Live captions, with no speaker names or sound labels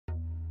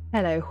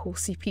Hello,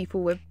 horsey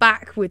people. We're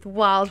back with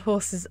Wild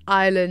Horses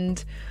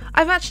Island.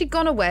 I've actually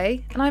gone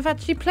away and I've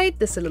actually played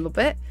this a little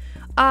bit.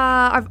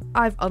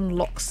 I've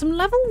unlocked some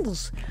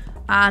levels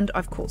and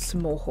I've caught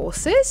some more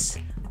horses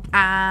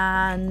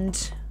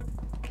and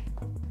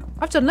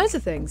I've done loads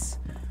of things.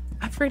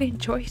 I've really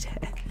enjoyed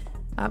it.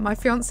 My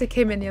fiance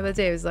came in the other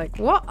day. He was like,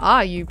 "What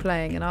are you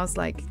playing?" And I was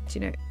like,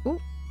 "Do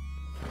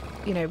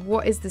you know,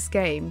 what is this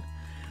game?"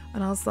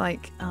 And I was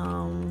like,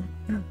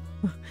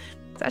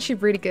 It's actually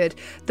really good.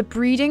 The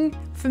breeding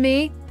for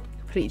me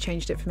completely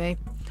changed it for me.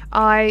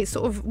 I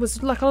sort of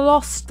was like a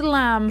lost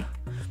lamb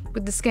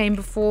with this game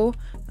before.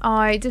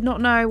 I did not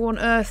know what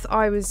on earth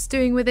I was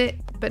doing with it,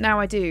 but now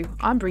I do.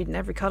 I'm breeding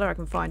every colour I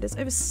can find. There's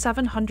over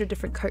 700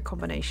 different coat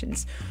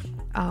combinations.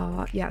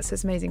 Yeah, so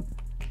it's amazing.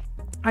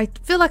 I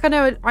feel like I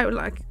know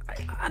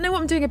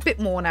what I'm doing a bit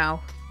more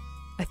now,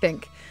 I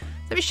think.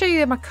 Let me show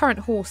you my current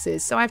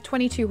horses. So I have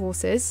 22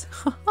 horses.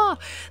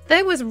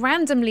 There was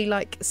randomly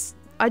like,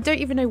 I don't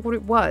even know what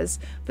it was,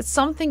 but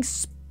something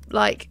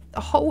like a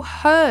whole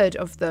herd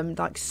of them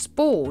like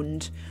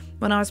spawned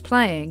when I was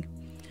playing.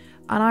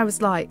 And I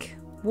was like,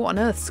 what on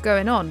earth's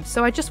going on?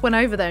 So I just went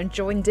over there and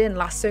joined in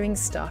lassoing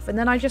stuff. And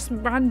then I just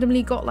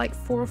randomly got like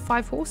 4 or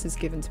 5 horses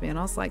given to me. And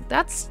I was like,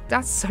 that's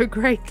so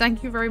great.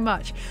 Thank you very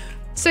much.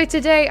 So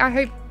today I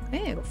hope,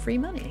 hey, I got free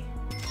money.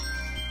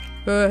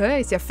 Oh,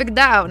 hey, see, I figured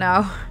that out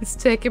now. It's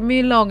taken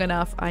me long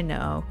enough. I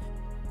know.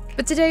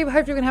 But today,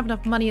 hopefully we're going to have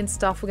enough money and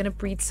stuff. We're going to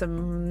breed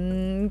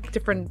some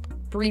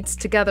different breeds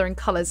together in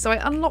colours. So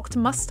I unlocked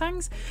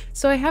Mustangs.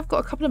 So I have got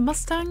a couple of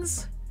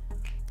Mustangs,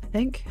 I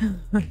think.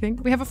 I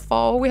think. We have a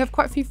foal. We have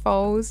quite a few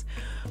foals.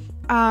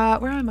 Where are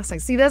my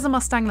Mustangs? See, there's a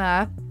Mustang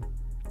there.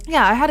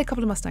 Yeah, I had a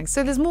couple of Mustangs.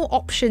 So there's more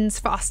options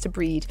for us to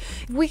breed.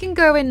 If we can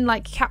go and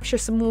like capture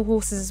some more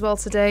horses as well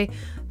today,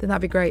 then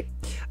that'd be great.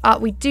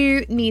 We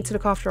do need to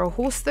look after our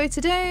horse though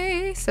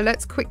today. So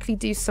let's quickly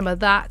do some of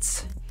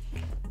that.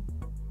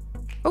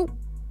 Oh.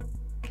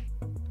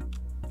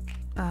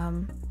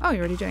 Oh, you're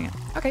already doing it.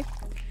 Okay.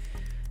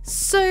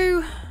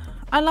 So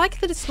I like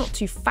that it's not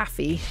too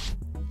faffy.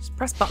 Just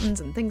press buttons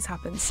and things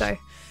happen. So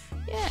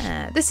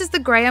yeah, this is the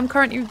grey.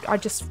 I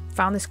just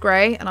found this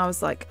grey and I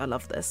was like, I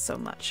love this so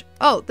much.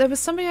 Oh, there was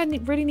somebody I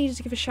really needed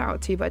to give a shout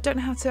out to, but I don't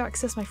know how to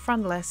access my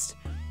friend list.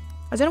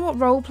 I don't know what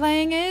role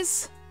playing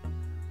is.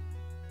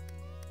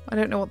 I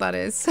don't know what that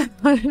is.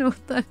 I don't know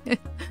what that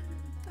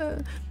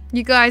is.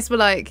 You guys were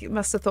like,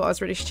 must have thought I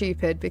was really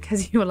stupid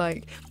because you were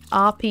like,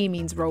 RP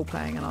means role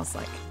playing, and I was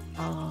like,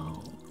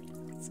 oh,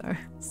 so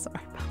sorry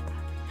about that.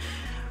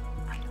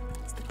 I know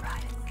it's the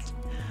brightest.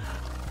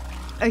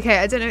 Okay,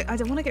 I don't know. I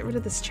don't want to get rid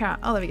of this chat.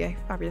 Oh, there we go.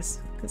 Fabulous.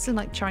 It's in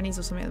like Chinese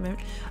or something at the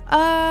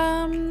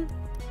moment.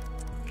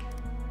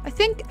 I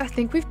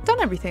think we've done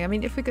everything. I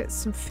mean, if we get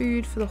some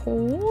food for the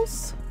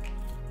horse.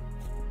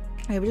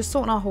 Okay, we're just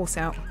sorting our horse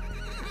out.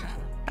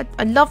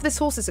 I love this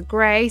horse. It's a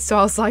grey, so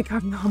I was like,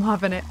 I'm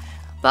having it.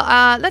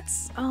 But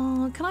let's,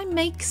 can I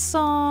make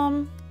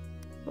some,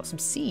 got some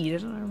seed, I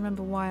don't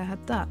remember why I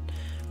had that.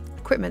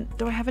 Equipment,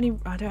 do I have any,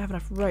 I don't have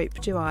enough rope,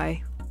 do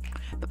I?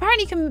 But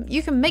apparently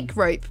you can make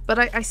rope,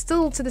 but I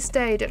still to this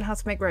day don't know how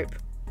to make rope.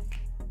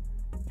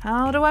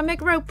 How do I make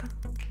rope?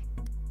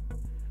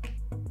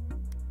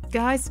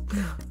 Guys,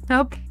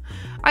 help.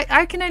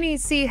 I can only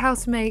see how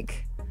to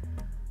make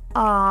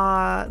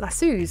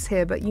lassos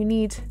here, but you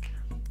need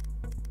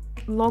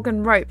log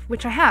and rope,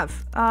 which I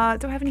have.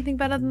 Do I have anything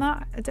better than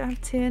that? I don't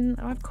have tin.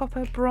 I have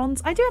copper,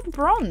 bronze. I do have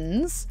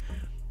bronze.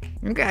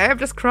 Okay, I've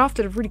just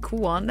crafted a really cool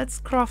one. Let's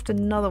craft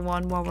another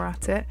one while we're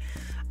at it.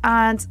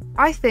 And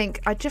I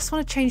think I just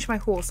want to change my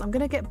horse. I'm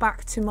going to get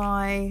back to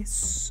my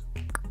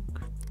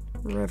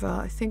River.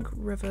 I think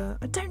River.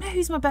 I don't know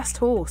who's my best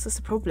horse. That's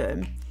the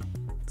problem.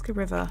 Let's go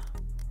River.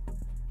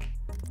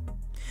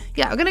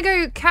 Yeah, I'm going to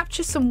go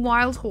capture some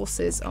wild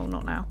horses. Oh,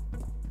 not now.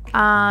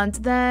 And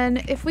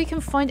then if we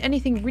can find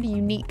anything really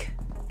unique,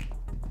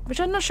 which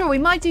I'm not sure, we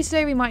might do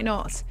today, we might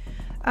not,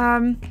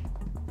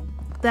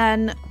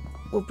 then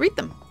we'll breed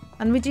them.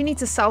 And we do need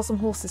to sell some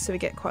horses so we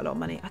get quite a lot of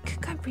money. I could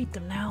go breed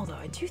them now though.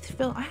 I do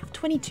feel I have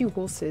 22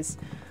 horses.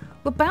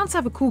 We're bound to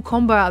have a cool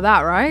combo out of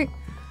that, right?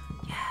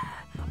 Yeah.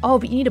 Oh,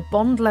 but you need a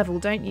bond level,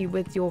 don't you,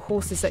 with your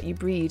horses that you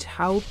breed?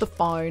 Hold the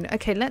phone.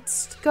 Okay,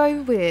 let's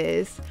go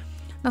with...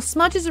 Now,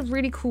 Smudge is a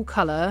really cool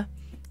colour.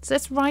 So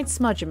let's ride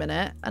Smudge a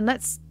minute. And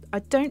let's... I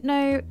don't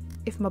know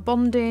if my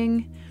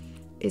bonding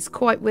is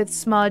quite with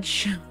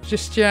Smudge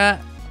just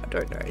yet. I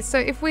don't know. So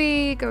if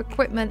we go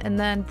equipment and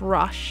then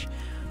brush,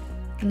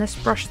 and let's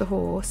brush the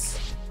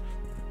horse.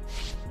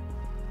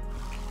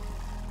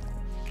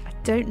 I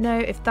don't know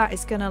if that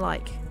is gonna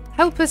like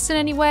help us in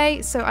any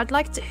way. So I'd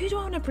like to, who do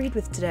I want to breed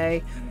with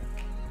today?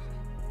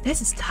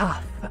 This is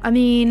tough. I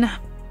mean,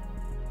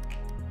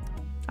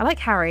 I like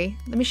Harry.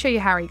 Let me show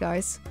you Harry,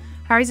 guys.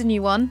 Harry's a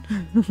new one.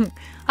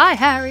 Hi,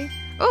 Harry.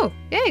 Oh,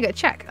 yeah, you got a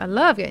check. I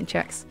love getting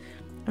checks.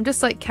 I'm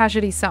just like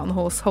casually sat on the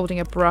horse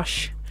holding a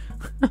brush.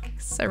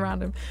 So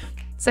random.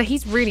 So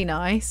he's really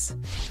nice.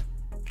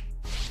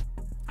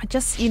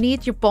 You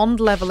need your bond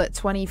level at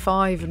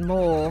 25 and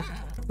more,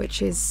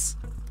 which is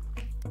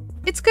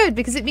it's good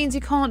because it means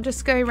you can't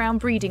just go around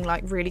breeding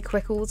like really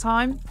quick all the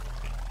time.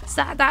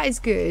 So that is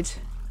good.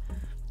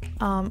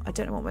 I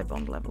don't know what my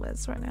bond level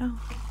is right now.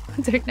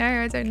 I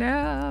don't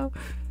know.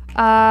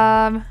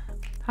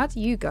 How do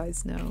you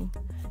guys know?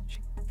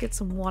 Should get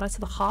some water to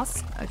the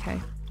horse. Okay.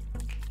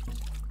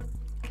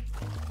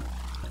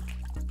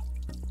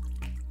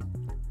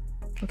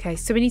 Okay,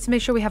 so we need to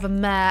make sure we have a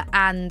mare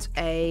and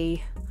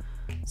a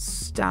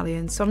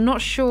stallion. So I'm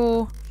not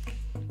sure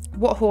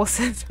what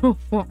horses or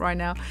what right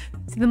now.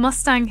 See the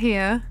Mustang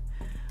here.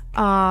 Okay,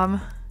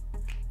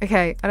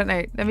 I don't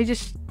know. Let me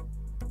just...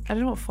 I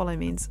don't know what follow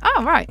means.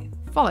 Oh, right.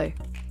 Follow.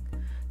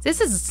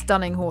 This is a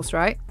stunning horse,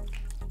 right?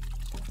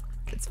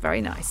 It's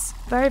very nice.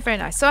 Very, very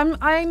nice. So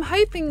I'm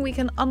hoping we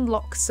can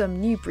unlock some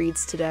new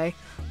breeds today.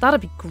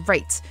 That'd be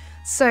great.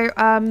 So,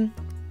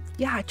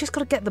 yeah, I just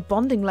got to get the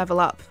bonding level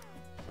up.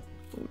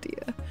 Oh,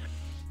 dear.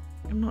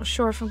 I'm not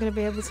sure if I'm going to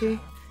be able to.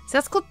 So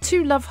that's called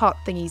 2 love heart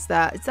thingies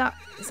there. Is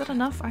that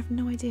enough? I have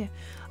no idea.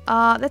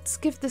 Let's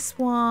give this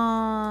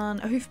one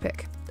a hoof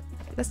pick.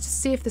 Let's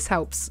just see if this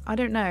helps. I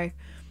don't know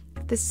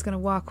if this is going to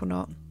work or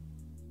not.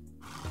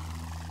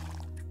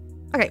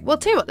 Okay, well,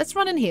 tell you what. Let's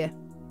run in here.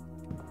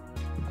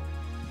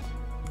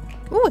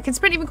 Oh, I can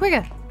sprint even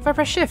quicker if I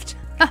press shift.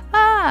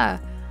 Ha-ha!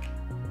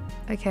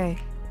 Okay.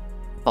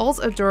 Balls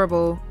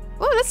adorable.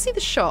 Oh, let's see the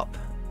shop.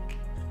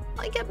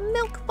 I get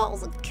milk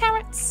bottles and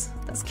carrots.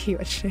 That's cute,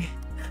 actually.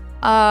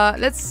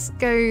 Let's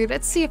go.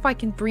 Let's see if I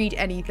can breed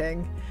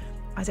anything.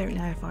 I don't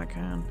know if I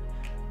can.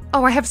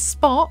 Oh, I have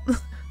Spot.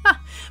 But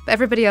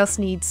everybody else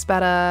needs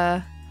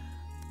better,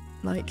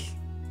 like,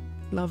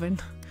 loving.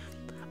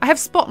 I have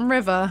Spot and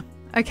River.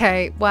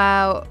 Okay,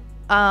 well,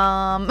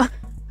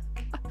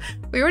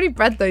 we already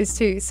bred those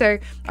two. So,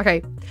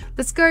 okay,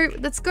 let's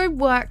go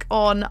work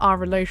on our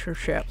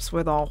relationships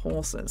with our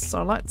horses.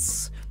 So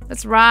let's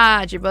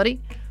ride you,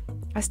 buddy.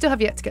 I still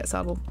have yet to get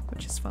saddle,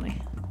 which is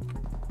funny.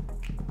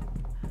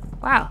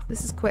 Wow,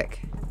 this is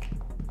quick.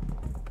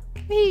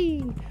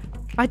 Whee!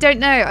 I don't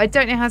know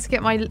how to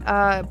get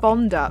my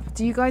bond up.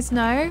 Do you guys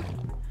know?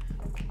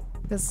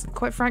 Because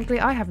quite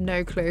frankly, I have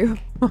no clue.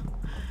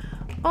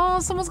 Oh,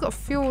 someone's got a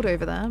fjord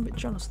over there. I'm a bit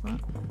jealous of that.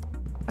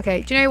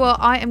 Okay, do you know what?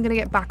 I am going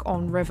to get back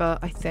on River,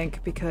 I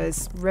think,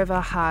 because River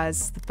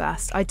has the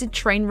best. I did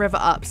train River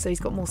up, so he's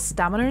got more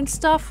stamina and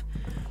stuff.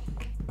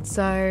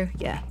 So,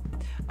 yeah.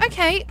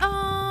 Okay,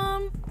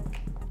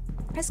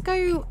 let's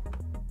go,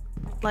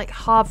 like,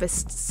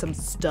 harvest some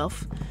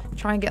stuff.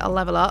 Try and get a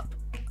level up.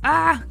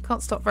 Ah,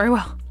 can't stop very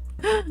well.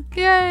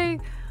 Yay!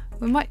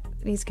 We might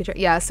need to get...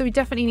 Yeah, so we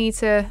definitely need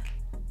to...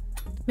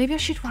 Maybe I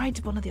should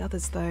ride one of the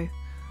others, though.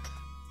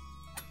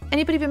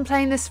 Anybody been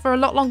playing this for a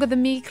lot longer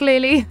than me,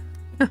 clearly?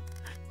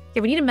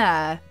 Yeah, we need a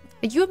mare.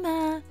 Are you a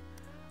mare?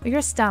 Or you're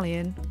a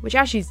stallion? Which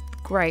actually is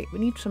great. We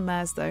need some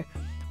mares, though.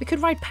 We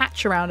could ride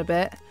Patch around a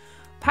bit.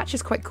 Patch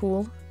is quite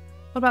cool.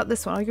 What about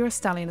this one? Oh, you're a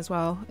stallion as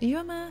well. Are you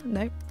a mare?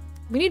 Nope.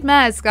 We need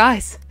mares,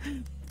 guys.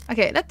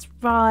 Okay, let's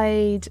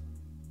ride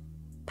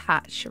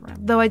Patch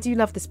around. Though I do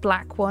love this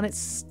black one. It's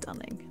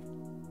stunning.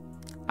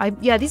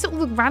 Yeah, these are all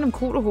the random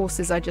quarter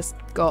horses I just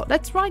got.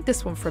 Let's ride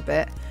this one for a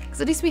bit. Because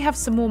at least we have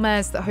some more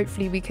mares that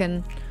hopefully we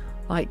can,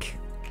 like,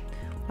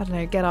 I don't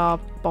know, get our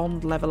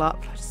bond level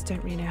up. I just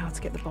don't really know how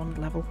to get the bond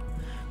level.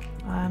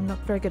 I'm not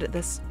very good at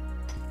this.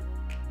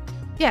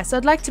 Yeah, so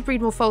I'd like to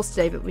breed more foals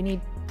today, but we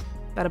need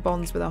better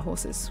bonds with our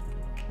horses.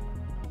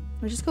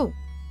 Which is cool.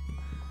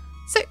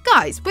 So,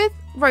 guys, with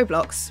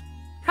Roblox,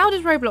 how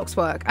does Roblox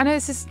work? I know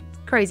this is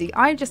crazy.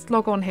 I just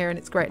log on here and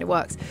it's great and it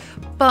works.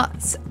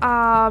 But,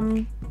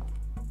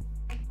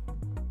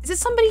 is it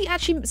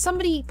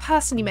somebody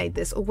personally made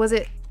this, or was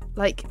it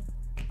like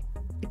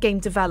a game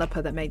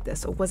developer that made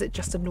this, or was it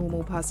just a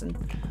normal person?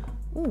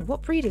 Ooh,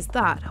 what breed is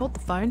that? Hold the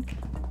phone.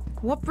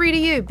 What breed are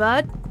you,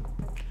 bud?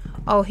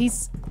 Oh,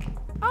 he's...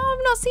 Oh,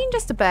 I've not seen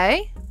Just a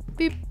Bay.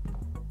 Boop.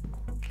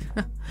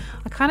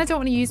 I kind of don't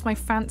want to use my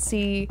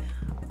fancy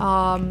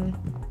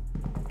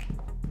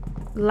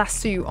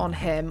lasso on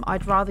him.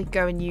 I'd rather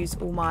go and use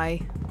all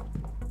my...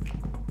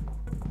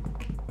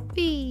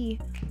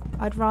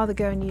 I'd rather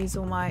go and use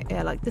all my...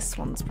 Yeah, like this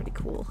one's pretty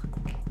cool.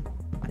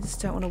 I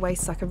just don't want to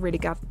waste like a really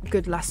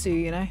good lasso,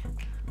 you know?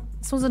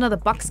 This one's another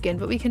buckskin,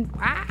 but we can...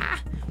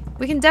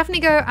 We can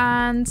definitely go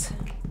and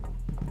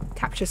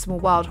capture some more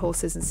wild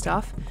horses and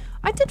stuff.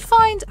 I did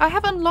find... I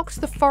have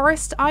unlocked the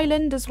forest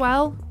island as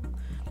well.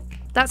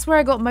 That's where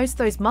I got most of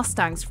those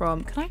Mustangs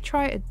from. Can I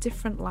try a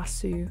different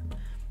lasso?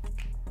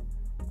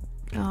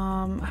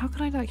 How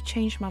can I like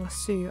change my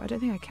lasso? I don't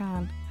think I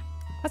can.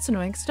 That's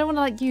annoying because I don't want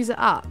to like use it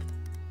up.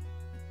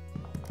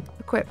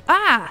 Equip.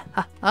 Ah!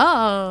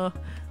 Oh,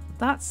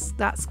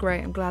 that's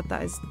great. I'm glad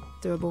that is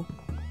doable.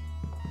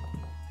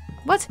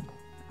 What?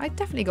 I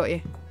definitely got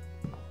you.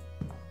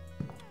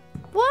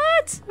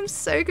 What? I'm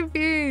so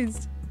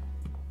confused.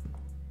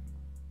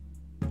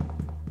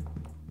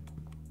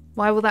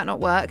 Why will that not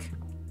work?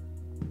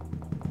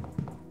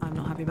 I'm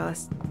not happy about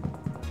this.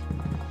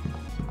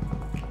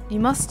 You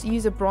must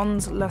use a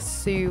bronze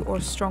lasso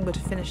or stronger to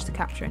finish the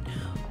capturing.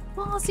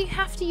 Well, so you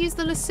have to use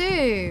the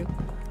lasso.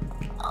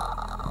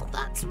 Oh,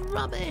 that's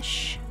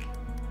rubbish.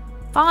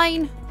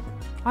 Fine.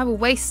 I will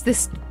waste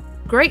this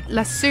great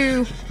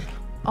lasso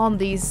on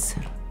these.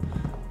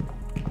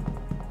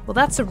 Well,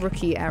 that's a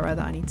rookie error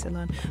that I need to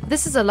learn.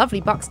 This is a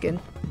lovely buckskin.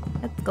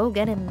 Let's go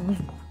get him.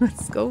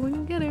 Let's go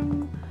and get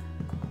him.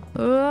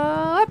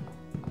 What?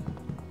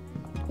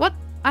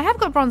 I have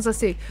got bronze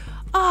lasso.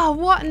 Oh,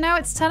 what? Now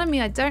it's telling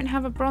me I don't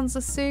have a bronze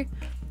lasso.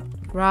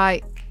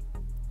 Right.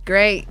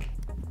 Great.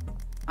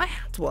 I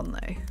had one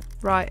though.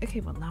 Right. Okay,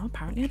 well now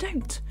apparently I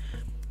don't.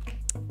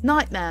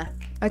 Nightmare.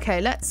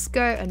 Okay, let's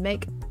go and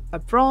make a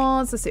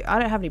bronze lasso. I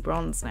don't have any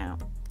bronze now.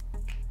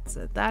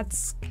 So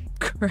that's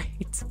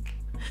great.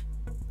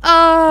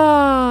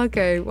 Oh,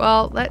 okay.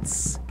 Well,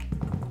 let's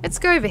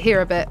go over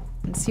here a bit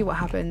and see what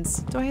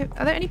happens. Are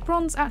there any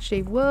bronze?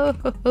 Actually,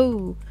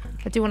 whoa.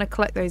 I do want to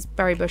collect those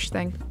berry bush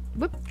thing.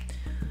 Whoop.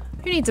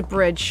 Who needs a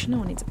bridge? No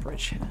one needs a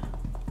bridge.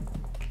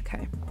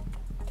 Okay.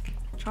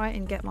 Try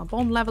and get my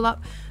bond level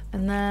up.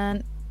 And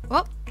then,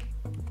 well,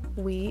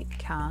 we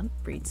can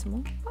breed some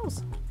more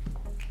foals.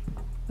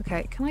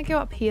 Okay, can I go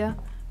up here?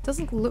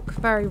 Doesn't look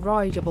very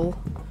rideable.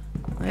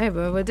 Okay,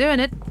 but we're doing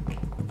it.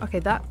 Okay,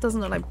 that doesn't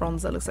look like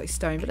bronze. That looks like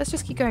stone. But let's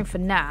just keep going for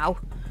now.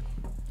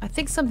 I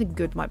think something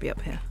good might be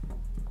up here.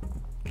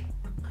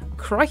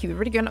 Crikey, we're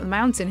really going up the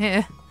mountain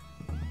here.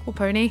 Poor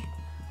pony.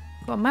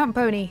 Got a mountain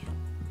pony.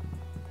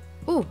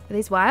 Ooh, are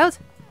these wild?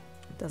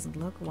 Doesn't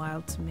look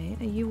wild to me.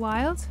 Are you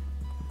wild?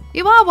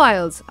 You are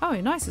wild! Oh,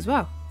 you're nice as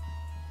well.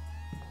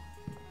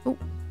 Oh,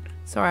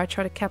 sorry, I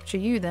tried to capture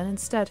you then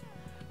instead.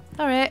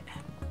 Alright.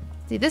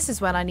 See, this is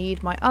when I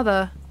need my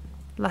other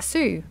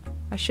lasso.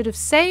 I should have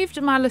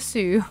saved my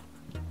lasso.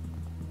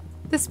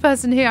 This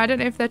person here, I don't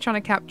know if they're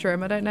trying to capture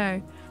him. I don't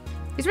know.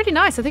 He's really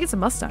nice. I think it's a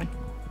Mustang.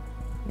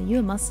 Are you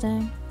a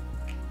Mustang?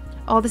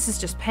 Oh, this is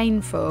just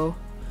painful.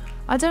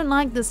 I don't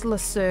like this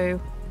lasso.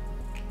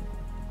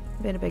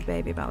 I'm being a big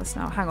baby about this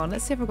now. Hang on,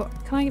 let's see if I've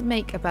got... Can I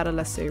make a better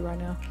lasso right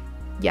now?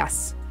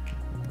 Yes.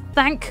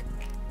 Thank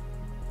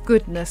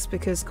goodness,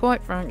 because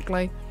quite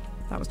frankly,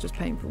 that was just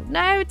painful.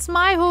 No, it's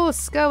my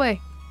horse. Go away.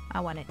 I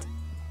want it.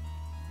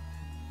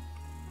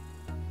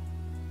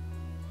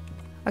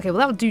 Okay, well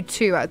that will do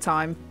 2 at a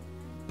time.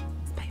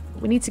 It's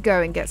painful. We need to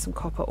go and get some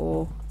copper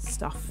ore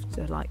stuff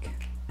to like...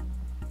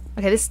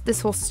 Okay,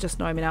 this horse is just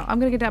annoying me now. I'm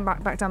going to go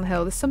back down the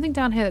hill. There's something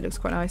down here that looks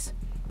quite nice.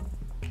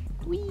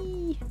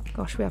 Whee!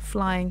 Gosh, we are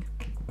flying.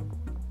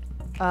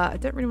 I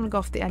don't really want to go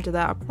off the edge of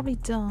that. I'll probably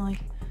die.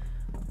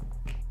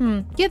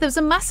 Yeah, there was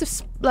a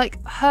massive,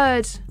 like,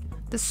 herd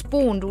that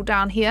spawned all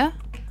down here.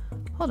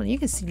 Hold on, you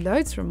can see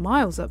loads from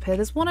miles up here.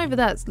 There's one over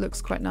there that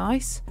looks quite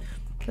nice.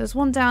 There's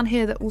one down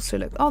here that also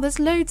looks... Oh, there's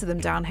loads of them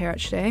down here,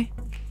 actually.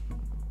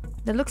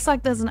 It looks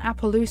like there's an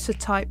Appaloosa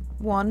type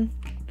one.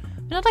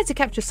 I mean, I'd like to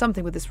capture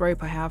something with this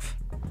rope I have.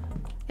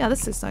 Yeah,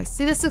 this looks nice.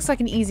 See, this looks like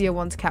an easier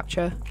one to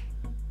capture.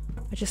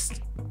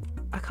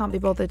 I can't be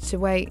bothered to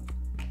wait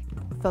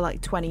for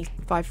like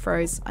 25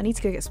 throws. I need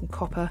to go get some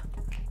copper.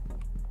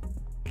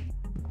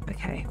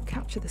 Okay,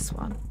 capture this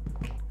one.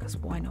 Because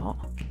why not?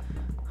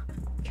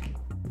 Okay.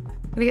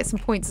 I'm gonna get some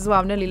points as well.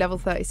 I'm nearly level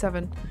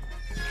 37.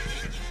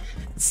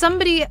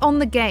 Somebody on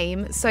the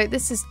game, so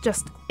this is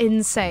just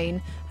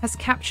insane, has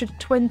captured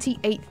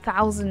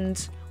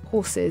 28,000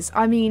 horses.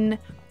 I mean,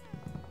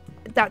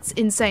 that's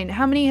insane.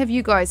 How many have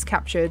you guys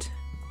captured?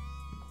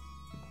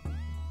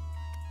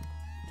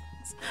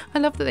 I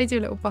love that they do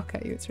a little buck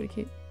at you. It's really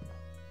cute.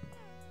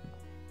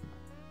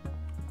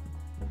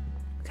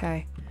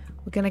 Okay,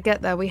 we're gonna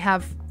get there. We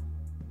have...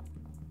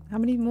 How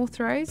many more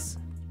throws?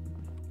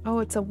 Oh,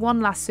 it's a 1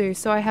 lasso,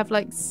 so I have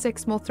like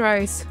 6 more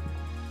throws.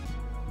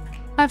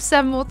 I have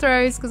 7 more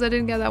throws because I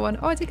didn't get that one.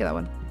 Oh, I did get that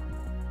one.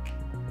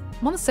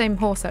 I'm on the same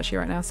horse actually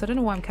right now, so I don't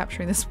know why I'm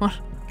capturing this one.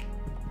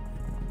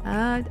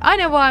 I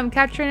know why I'm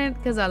capturing it,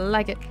 because I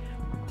like it.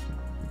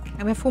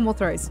 And we have 4 more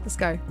throws. Let's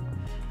go.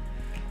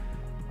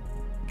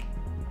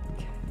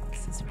 Okay,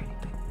 this is really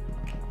big.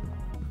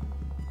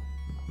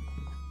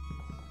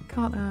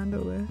 Can't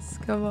handle this.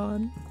 Come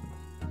on.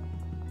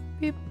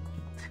 Beep.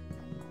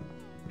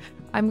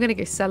 I'm gonna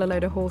go sell a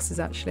load of horses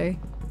actually.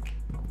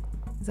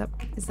 Is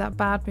that a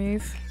bad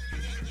move?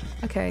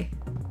 Okay.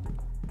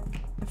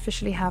 I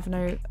officially have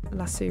no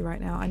lasso right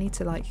now. I need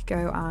to like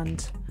go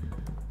and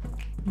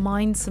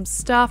mine some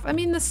stuff. I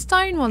mean the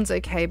stone one's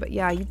okay, but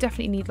yeah, you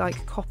definitely need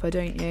like copper,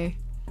 don't you?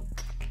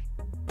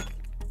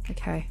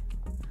 Okay.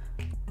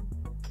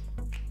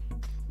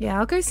 Yeah,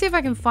 I'll go see if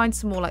I can find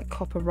some more like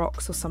copper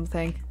rocks or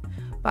something.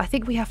 But I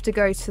think we have to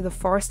go to the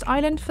forest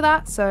island for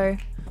that, so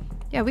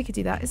yeah, we could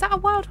do that. Is that a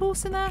wild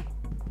horse in there?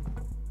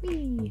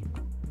 Whee.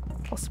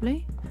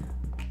 Possibly.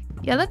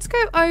 Yeah, let's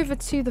go over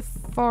to the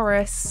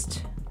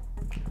forest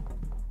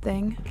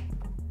thing.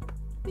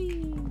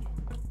 Whee.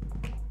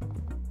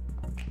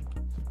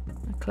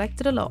 I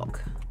collected a log.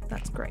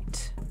 That's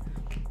great.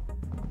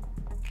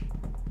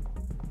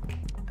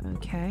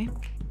 Okay.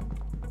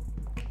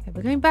 Yeah,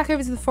 we're going back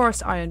over to the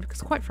forest island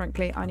because quite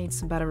frankly, I need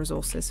some better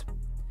resources.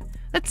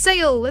 Let's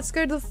sail! Let's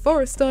go to the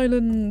forest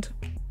island!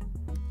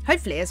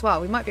 Hopefully as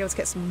well, we might be able to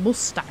get some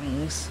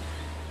Mustangs.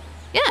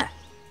 Yeah!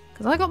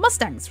 Because I got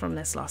Mustangs from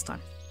this last time.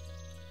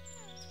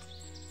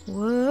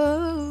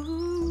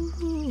 Whoa!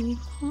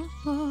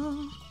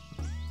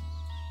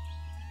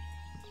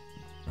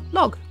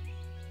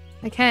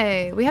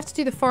 Okay, we have to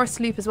do the forest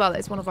loop as well. That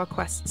is one of our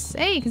quests.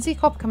 Hey, you can see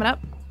copper coming up.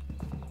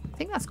 I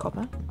think that's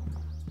copper.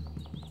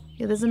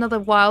 Yeah, there's another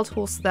wild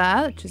horse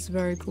there, which is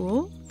very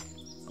cool.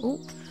 Oh,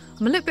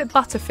 I'm a little bit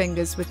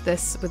butterfingers with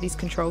these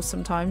controls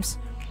sometimes.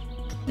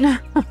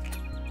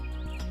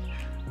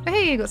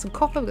 Hey, got some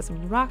copper, we got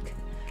some rock.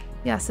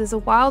 Yes, there's a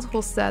wild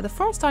horse there. The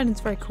forest island's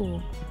very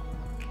cool.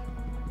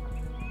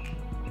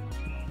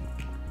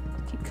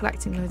 Keep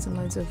collecting loads and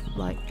loads of,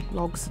 like,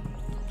 logs.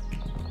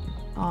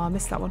 Oh, I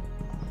missed that one.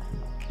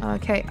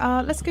 Okay,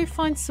 let's go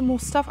find some more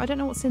stuff. I don't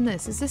know what's in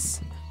this. Is this...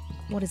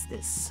 What is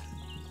this?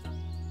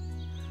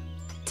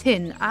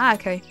 Tin. Ah,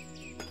 okay.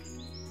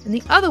 And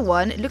the other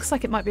one, it looks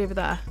like it might be over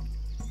there.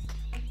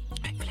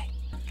 Hopefully.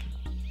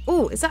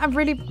 Oh, is that a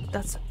really...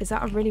 Is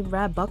that a really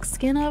rare bug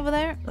skin over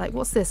there? Like,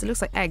 what's this? It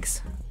looks like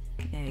eggs.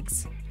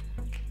 Eggs.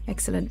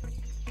 Excellent.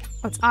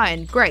 Oh, it's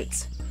iron.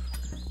 Great.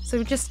 So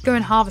we'll just go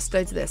and harvest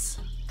loads of this.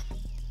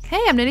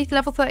 Hey, I'm nearly to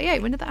level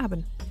 38. When did that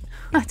happen?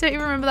 I don't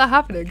even remember that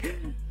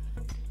happening.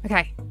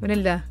 Okay, we're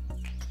nearly there.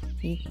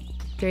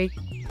 3.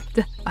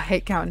 I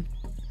hate counting.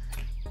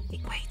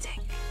 Keep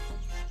waiting.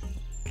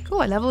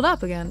 Cool, I leveled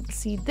up again.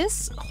 See,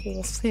 this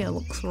horse here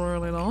looks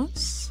really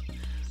nice.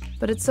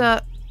 But it's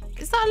a...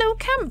 Is that a little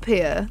camp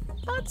here?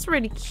 That's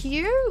really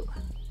cute.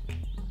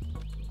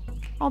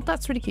 Oh,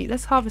 that's really cute.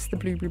 Let's harvest the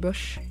blueberry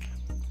bush.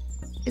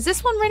 Is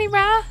this one really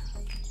rare?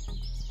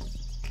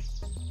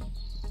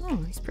 Oh,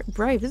 he's pretty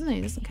brave, isn't he?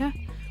 He doesn't care.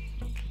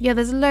 Yeah,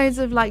 there's loads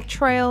of like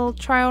trail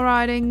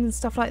riding and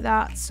stuff like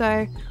that.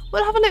 So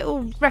we'll have a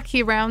little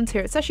recce around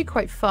here. It's actually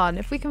quite fun.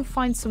 If we can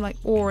find some like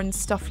ore and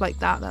stuff like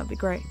that, that'd be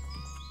great.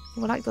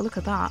 Oh, I like the look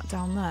of that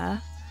down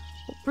there.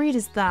 What breed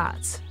is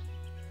that?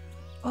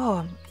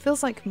 Oh, it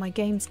feels like my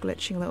game's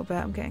glitching a little bit.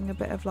 I'm getting a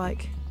bit of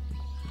like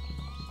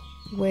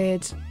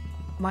weird...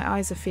 My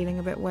eyes are feeling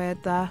a bit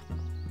weird there.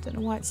 Don't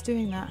know why it's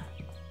doing that.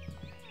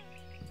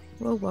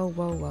 Whoa, whoa,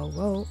 whoa, whoa,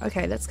 whoa.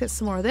 Okay, let's get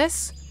some more of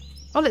this.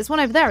 Oh, there's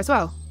one over there as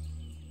well.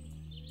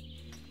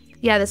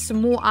 Yeah, there's some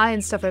more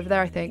iron stuff over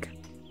there, I think.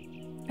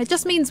 It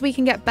just means we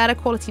can get better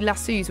quality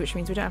lassos, which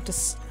means we don't have to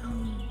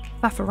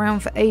faff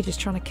around for ages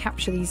trying to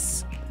capture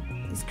these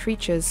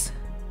creatures.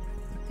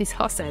 These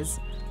horses.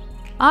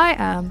 I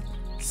am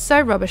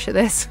so rubbish at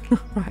this.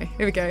 Right,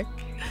 here we go.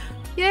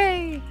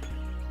 Yay!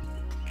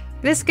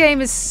 This game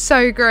is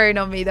so grown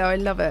on me, though. I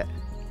love it.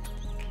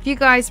 Have you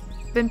guys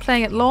been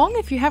playing it long?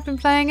 If you have been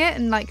playing it,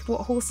 and like, what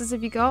horses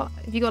have you got?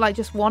 Have you got like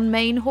just one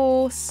main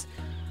horse?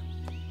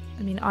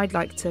 I mean, I'd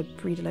like to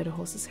breed a load of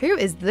horses. Who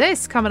is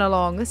this coming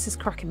along? This is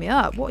cracking me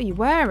up. What are you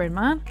wearing,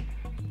 man?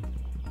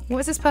 What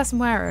is this person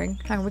wearing?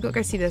 Hang on, we've got to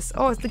go see this.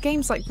 Oh, the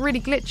game's like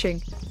really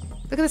glitching.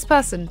 Look at this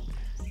person.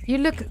 You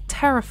look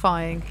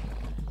terrifying.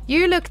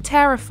 You look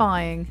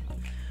terrifying.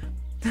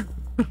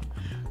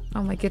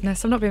 Oh my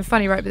goodness, I'm not being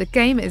funny, right? But the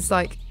game is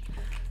like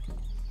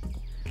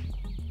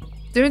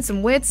doing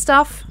some weird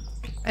stuff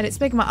and it's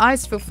making my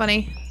eyes feel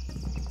funny.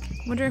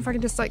 I'm wondering if I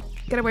can just like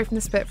get away from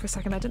this bit for a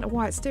second. I don't know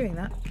why it's doing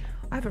that.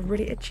 I have a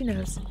really itchy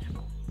nose.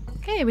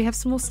 Okay, we have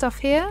some more stuff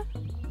here.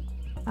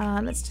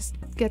 Let's just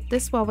get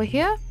this while we're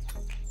here.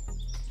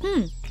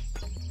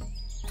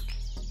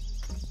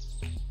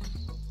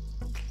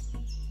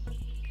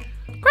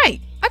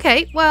 Great.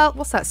 Okay, well,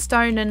 what's that?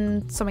 Stone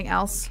and something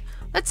else.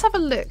 Let's have a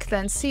look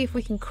then, see if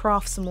we can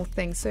craft some more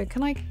things. So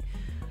can I...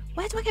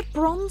 Where do I get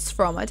bronze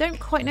from? I don't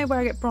quite know where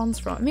I get bronze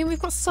from. I mean, we've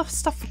got stuff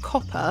for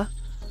copper.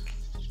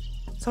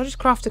 So I'll just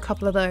craft a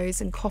couple of those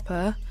in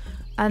copper.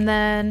 And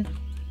then...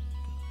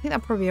 I think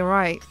that'll probably be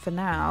alright for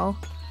now.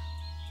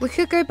 We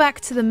could go back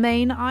to the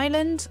main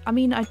island. I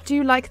mean, I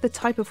do like the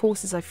type of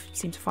horses I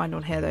seem to find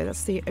on here, though.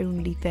 That's the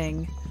only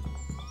thing.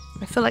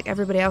 I feel like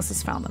everybody else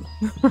has found them.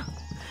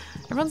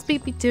 Everyone's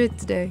beat me to it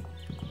today.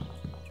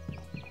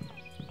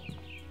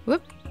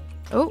 Whoop.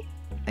 Oh,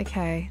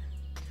 okay.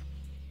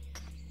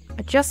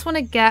 I just want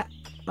to get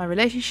my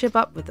relationship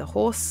up with the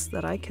horse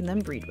that I can then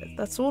breed with.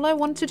 That's all I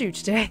want to do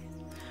today.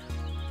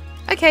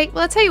 Okay,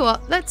 well, I'll tell you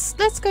what.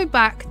 Let's go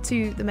back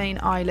to the main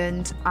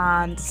island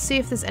and see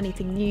if there's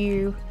anything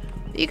new.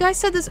 You guys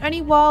said there's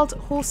only wild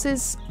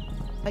horses.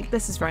 Like,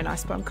 this is very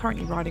nice, but I'm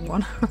currently riding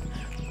one.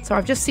 So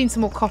I've just seen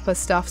some more copper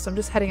stuff, so I'm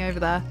just heading over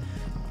there.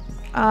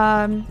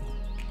 Oh.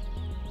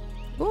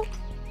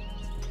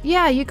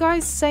 Yeah, you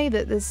guys say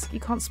that you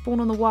can't spawn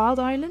on the wild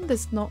island.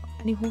 There's not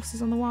any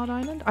horses on the wild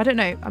island. I don't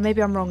know.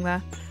 Maybe I'm wrong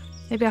there.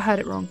 Maybe I heard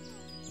it wrong.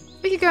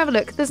 We could go have a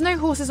look. There's no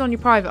horses on your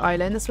private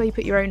island. That's where you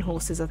put your own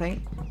horses, I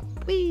think.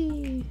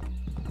 Whee!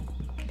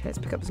 Okay, let's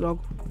pick up this log.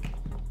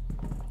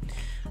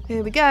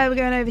 Here we go. We're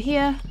going over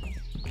here.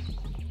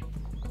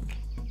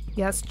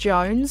 Yeah, it's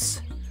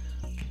Jones.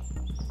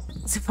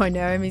 As if I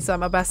know him. He's like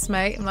my best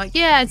mate. I'm like,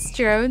 yeah, it's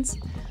Jones.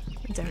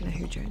 I don't know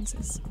who Jones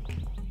is.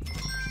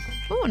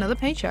 Oh, another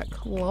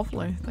paycheck.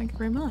 Lovely. Thank you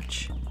very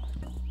much.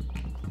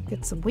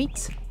 Get some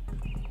wheat.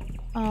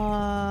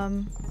 Yeah,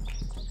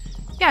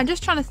 I'm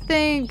just trying to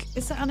think.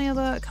 Is there any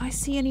other... Can I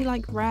see any,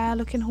 like,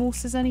 rare-looking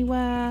horses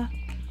anywhere?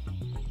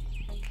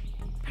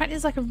 Apparently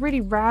there's, like, a really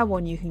rare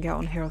one you can get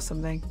on here or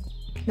something.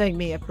 Knowing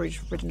me, I've probably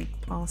just ridden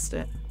past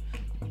it.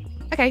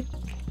 Okay.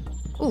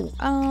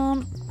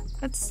 Oh,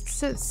 let's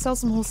sell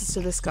some horses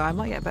to this guy. I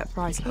might get a better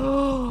price.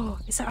 Oh,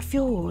 is that a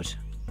fjord?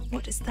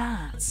 What is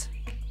that?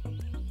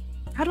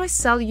 How do I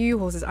sell you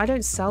horses? I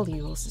don't sell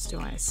you horses, do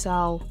I? I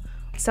sell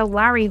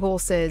Larry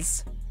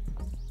horses.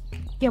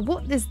 Yeah,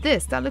 what is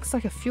this? That looks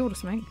like a fjord or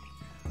something.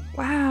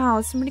 Wow,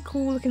 there's some really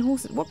cool looking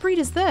horses. What breed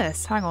is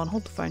this? Hang on,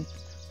 hold the phone.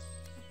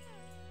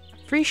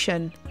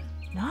 Frisian.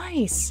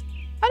 Nice.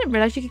 I didn't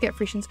realise you could get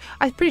Frisians.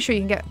 I'm pretty sure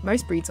you can get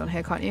most breeds on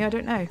here, can't you? I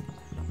don't know.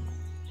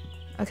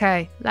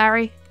 Okay,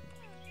 Larry.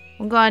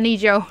 I'm gonna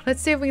need you.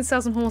 Let's see if we can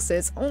sell some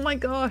horses. Oh my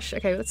gosh.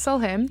 Okay, let's sell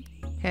him.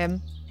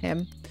 Him.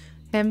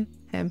 I'm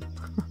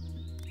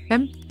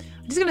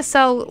just gonna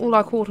sell all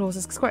our quarter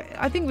horses because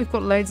I think we've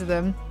got loads of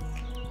them.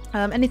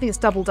 Anything that's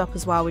doubled up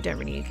as well, we don't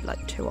really need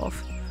like 2 of.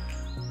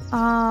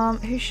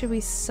 Who should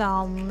we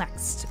sell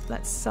next?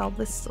 Let's sell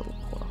this little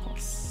quarter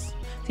horse.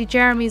 See,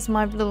 Jeremy's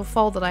my little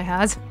foal that I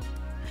had.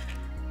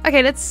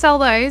 Okay, let's sell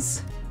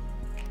those.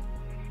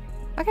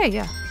 Okay,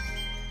 yeah.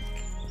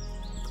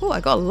 Cool,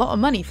 I got a lot of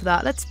money for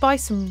that. Let's buy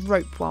some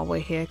rope while we're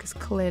here because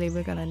clearly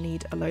we're gonna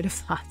need a load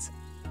of that.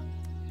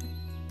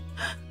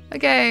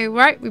 Okay,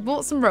 right, we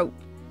bought some rope.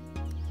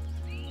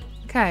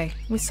 Okay,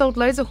 we sold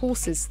loads of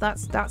horses.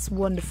 That's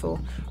wonderful.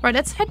 Right,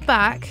 let's head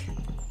back.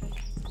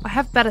 I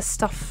have better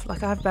stuff.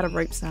 Like, I have better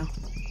ropes now.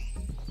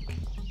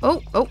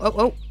 Oh,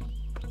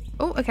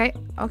 okay.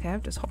 Okay,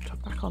 I've just hopped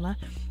back on there.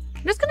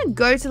 I'm just going to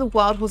go to the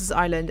Wild Horses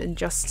Island and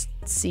just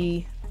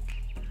see.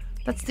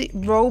 That's the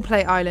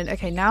roleplay island.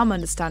 Okay, now I'm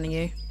understanding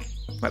you.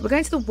 Right, we're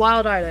going to the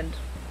Wild Island.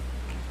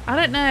 I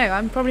don't know.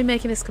 I'm probably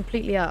making this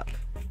completely up.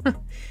 You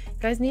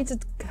guys need to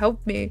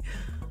help me.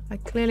 I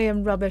clearly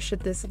am rubbish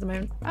at this at the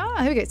moment. Ah,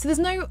 here we go. So there's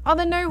no... Are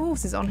there no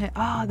horses on here?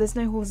 Ah, there's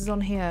no horses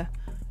on here.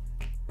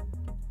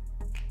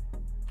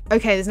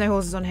 Okay, there's no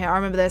horses on here. I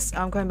remember this.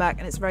 I'm going back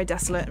and it's very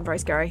desolate and very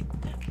scary.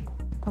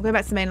 I'm going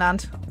back to the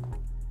mainland.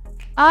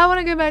 I want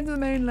to go back to the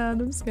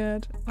mainland. I'm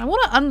scared. I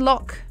want to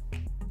unlock...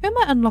 Who am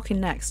I unlocking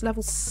next?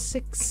 Level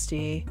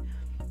 60.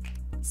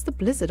 It's the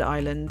Blizzard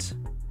Island.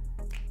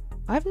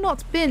 I've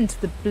not been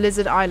to the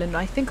Blizzard Island.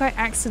 I think I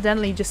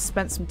accidentally just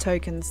spent some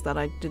tokens that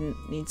I didn't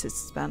need to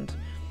spend.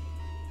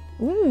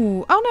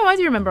 Ooh. Oh no, I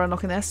do remember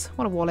unlocking this.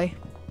 What a wally.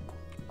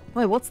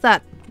 Wait, what's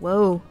that?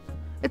 Whoa.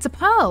 It's a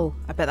pearl.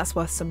 I bet that's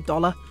worth some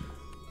 $1.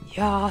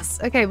 Yes.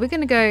 Okay, we're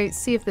going to go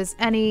see if there's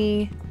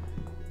any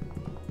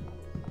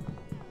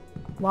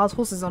wild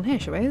horses on here,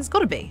 shall we? There's got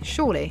to be,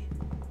 surely.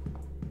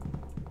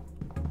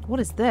 What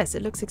is this?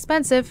 It looks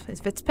expensive.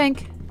 If it's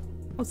pink.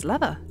 Oh, it's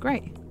leather.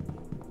 Great.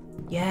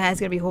 Yeah, there's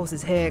going to be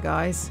horses here,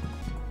 guys.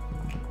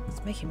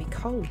 It's making me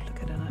cold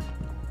looking at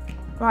it.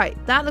 Right,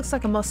 that looks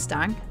like a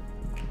Mustang.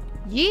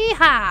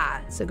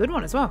 Yeehaw! It's a good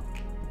one as well.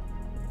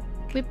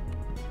 Whip.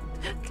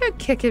 Don't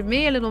kick at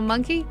me, a little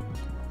monkey.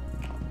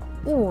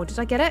 Oh, did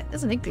I get it?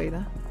 There's an igloo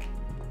there.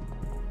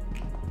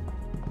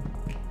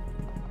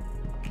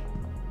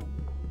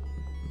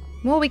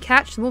 The more we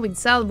catch, the more we can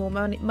sell, the more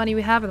money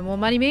we have, and the more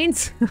money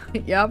means.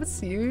 Yeah, but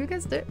you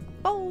guessed it.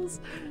 Balls.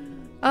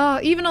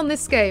 Even on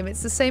this game,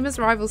 it's the same as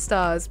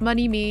Rivalstars.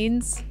 Money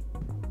means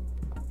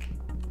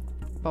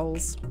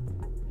bowls.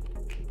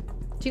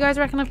 Do you guys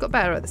reckon I've got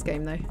better at this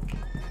game, though?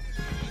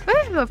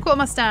 Oh, I've got a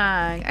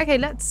Mustang. Okay,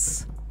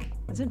 let's...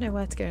 I don't know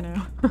where to go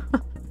now.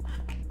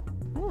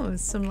 Oh,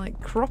 there's some, like,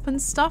 crop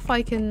and stuff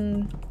I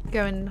can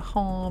go and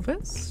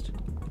harvest.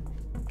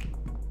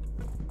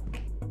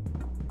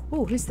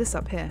 Oh, who's this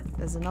up here?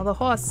 There's another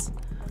horse.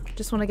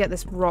 Just want to get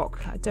this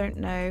rock. I don't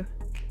know.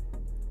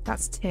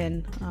 That's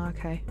tin. Oh,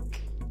 okay.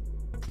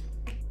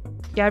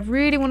 Yeah, I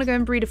really want to go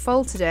and breed a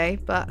foal today,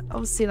 but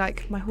obviously,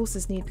 like, my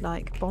horses need,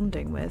 like,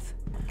 bonding with.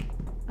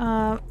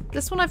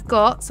 This one I've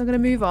got, so I'm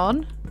going to move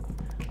on.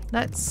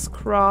 Let's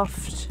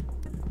craft...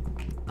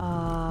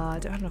 I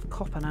don't have enough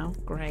copper now.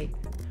 Great.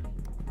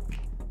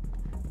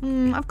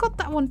 I've got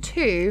that one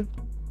too.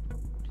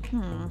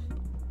 Now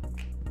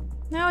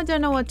I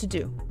don't know what to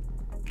do.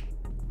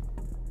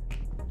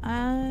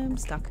 I'm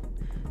stuck.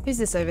 Who's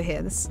this over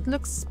here? This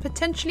looks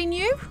potentially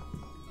new.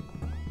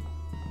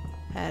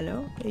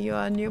 Hello, are you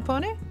a new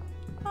pony?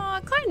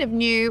 Kind of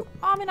new.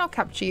 I mean, I'll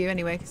capture you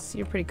anyway, because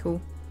you're pretty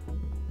cool.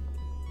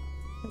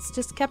 Let's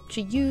just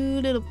capture you,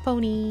 little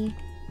pony.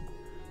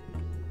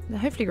 Now,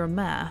 hopefully you're a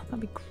mare.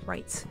 That'd be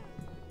great.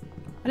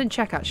 I didn't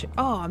check, actually.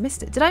 Oh, I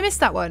missed it. Did I miss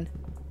that one?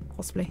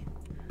 Possibly.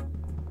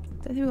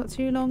 Don't think we've got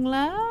too long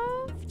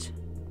left.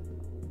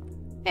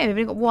 Yeah, we've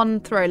only got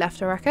one throw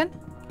left, I reckon.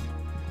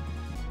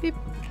 Beep.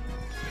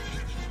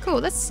 Cool,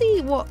 let's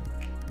see what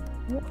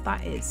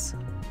that is.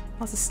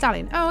 Oh, it's a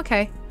stallion. Oh,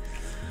 okay.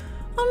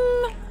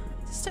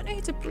 Just don't know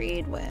who to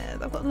breed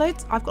with.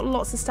 I've got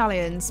lots of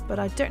stallions, but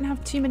I don't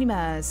have too many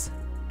mares.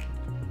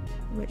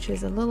 Which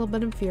is a little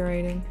bit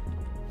infuriating.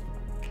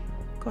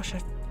 Gosh,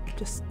 I've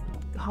just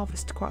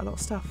harvested quite a lot of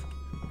stuff.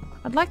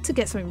 I'd like to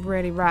get something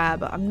really rare,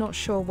 but I'm not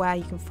sure where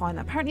you can find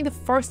that. Apparently the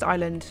Forest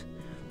Island,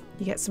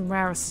 you get some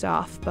rarer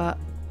stuff, but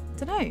I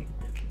don't know.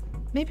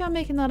 Maybe I'm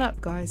making that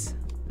up, guys.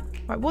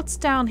 Right, what's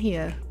down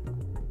here?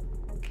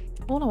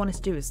 All I want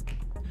to do is...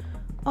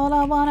 Oh,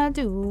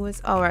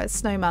 right, it's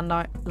Snowman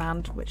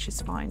Land, which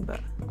is fine, but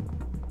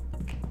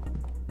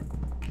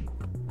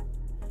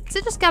Is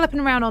it just galloping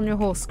around on your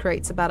horse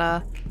creates a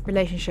better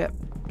relationship?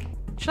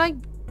 Should I?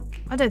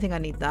 I don't think I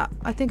need that.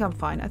 I think I'm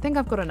fine. I think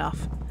I've got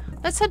enough.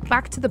 Let's head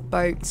back to the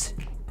boat.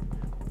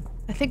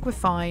 I think we're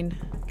fine.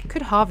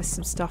 Could harvest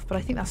some stuff, but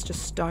I think that's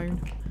just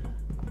stone.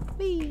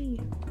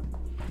 Whee!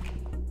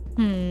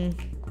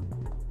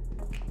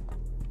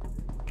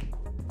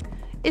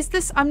 Is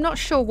this... I'm not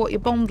sure what your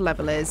bond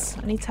level is.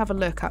 I need to have a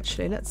look,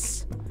 actually.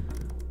 Let's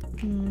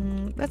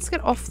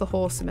get off the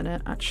horse a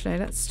minute, actually.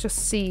 Let's just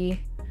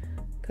see.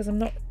 Because I'm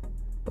not...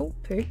 Oh,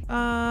 poo.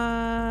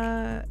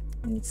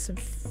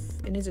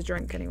 It needs a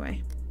drink,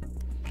 anyway.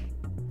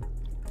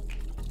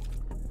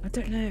 I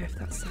don't know if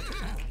that's...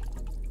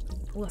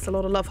 Oh, that's a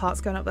lot of love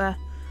hearts going up there.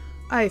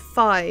 Oh,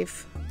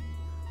 5.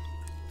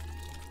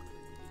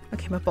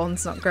 Okay, my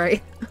bond's not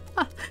great.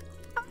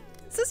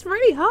 This is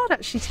really hard,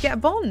 actually, to get a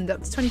bond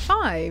up to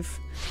 25.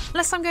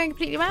 Unless I'm going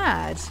completely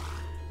mad.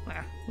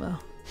 Well,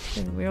 I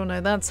think we all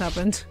know that's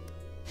happened.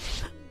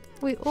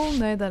 We all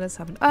know that has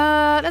happened.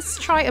 Let's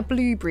try a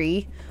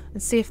blueberry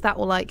and see if that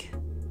will, like...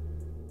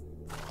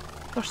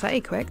 Gosh, that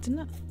ate quick, didn't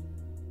it?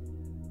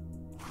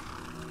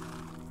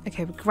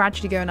 Okay, we're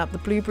gradually going up. The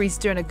blueberry's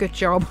doing a good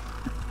job.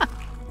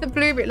 The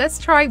blueberry. Let's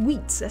try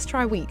wheat. Let's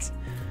try wheat.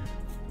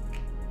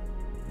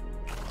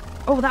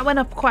 Oh, that went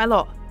up quite a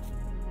lot.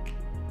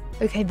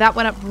 Okay, that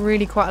went up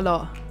really quite a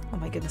lot. Oh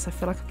my goodness, I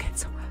feel like I'm getting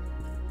somewhere.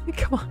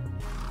 Come on.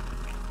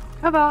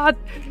 Come on.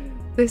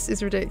 This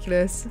is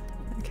ridiculous.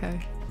 Okay.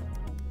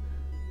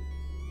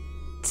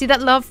 See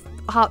that love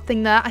heart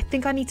thing there? I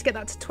think I need to get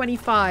that to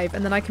 25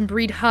 and then I can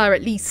breed her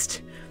at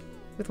least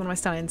with one of my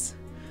stallions.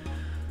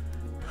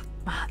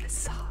 Man,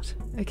 this is hard.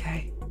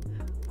 Okay.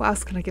 What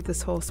else can I give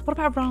this horse? What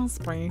about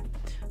raspberry?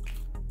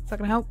 Is that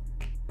going to help?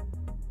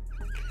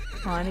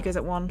 Oh, it only goes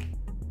at 1.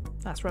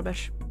 That's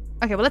rubbish.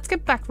 Okay, well, let's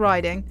get back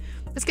riding.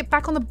 Let's get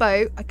back on the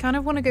boat. I kind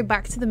of want to go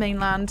back to the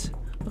mainland.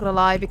 I'm not going to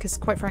lie, because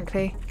quite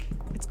frankly,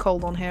 it's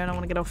cold on here and I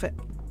want to get off it.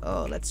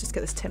 Oh, let's just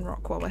get this tin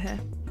rock while we're here.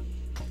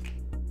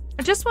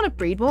 I just want to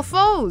breed more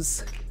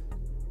foals.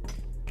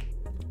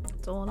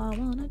 That's all I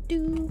want to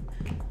do.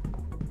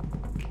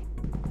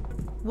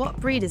 What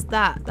breed is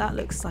that? That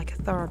looks like a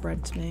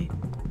thoroughbred to me.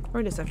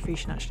 Probably looks like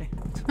Frisian, actually.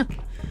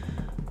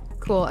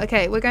 Cool.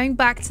 Okay, we're going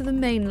back to the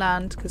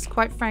mainland because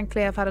quite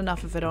frankly, I've had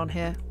enough of it on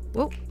here.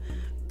 Whoa.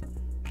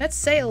 Let's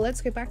sail.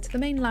 Let's go back to the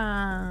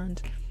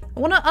mainland. I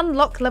want to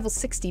unlock level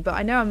 60, but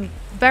I know I'm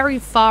very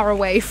far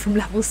away from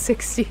level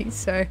 60,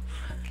 so...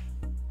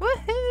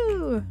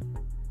 Woohoo!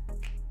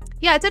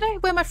 Yeah, I don't know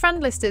where my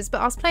friend list is,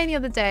 but I was playing the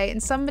other day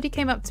and somebody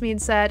came up to me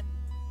and said,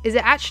 "Is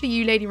it actually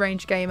you,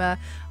 LadyRangerGamer?"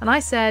 And I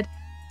said,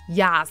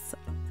 "Yes."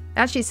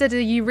 Actually, it said, "Are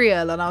you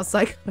real?" And I was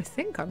like, "I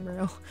think I'm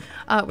real,"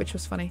 which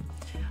was funny.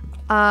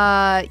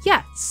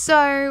 Yeah,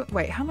 so...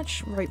 Wait, how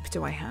much rope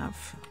do I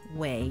have?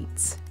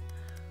 Wait.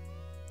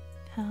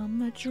 How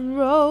much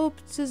rope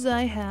does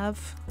I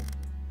have?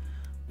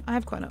 I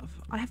have quite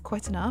enough. I have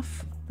quite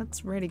enough.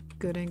 That's really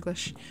good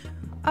English.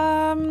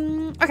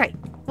 Okay.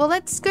 Well,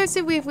 let's go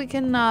see if we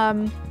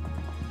can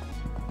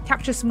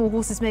capture some more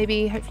horses,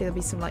 maybe. Hopefully there'll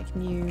be some, like,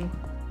 new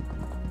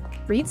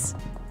breeds.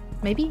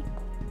 Maybe.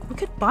 We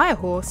could buy a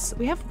horse.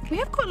 We have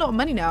quite a lot of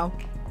money now,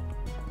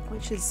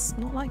 which is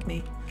not like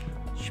me.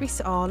 Should we...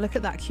 Oh, look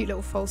at that cute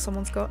little foal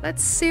someone's got.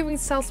 Let's see if we can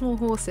sell some more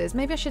horses.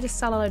 Maybe I should just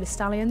sell a load of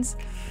stallions.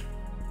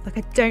 Like,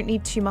 I don't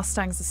need 2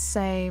 Mustangs the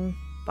same,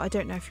 but I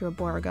don't know if you're a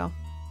boy or a girl.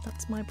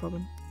 That's my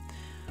problem.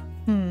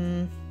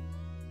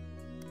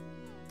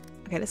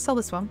 Okay, let's sell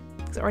this one,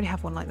 because I already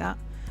have one like that.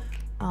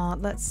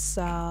 Let's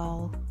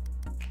sell...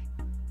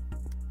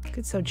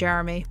 Could sell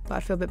Jeremy, but I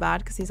feel a bit bad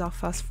because he's our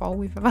first foal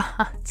we've ever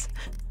had.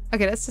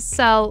 Okay, let's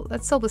sell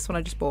this one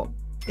I just bought.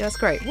 Yeah, that's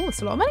great. Oh,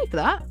 it's a lot of money for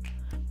that.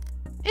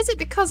 Is it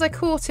because I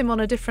caught him on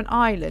a different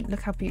island?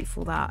 Look how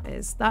beautiful that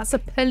is. That's a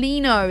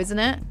Pelino, isn't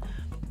it?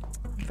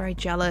 I'm very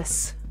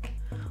jealous.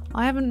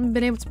 I haven't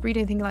been able to breed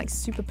anything like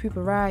super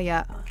pooper rare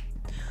yet.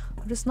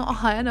 I'm just not a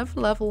high enough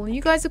level.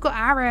 You guys have got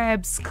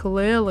Arabs,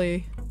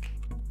 clearly.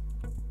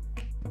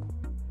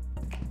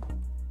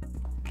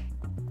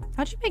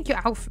 How do you make your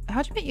outfit?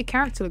 How do you make your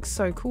character look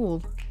so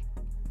cool?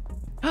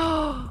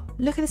 Oh,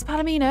 look at this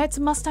Palomino. It's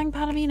a Mustang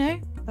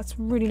Palomino. That's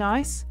really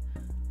nice.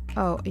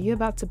 Oh, are you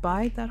about to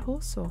buy that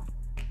horse or?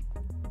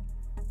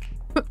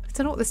 I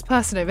don't know what this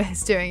person over here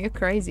is doing. You're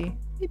crazy.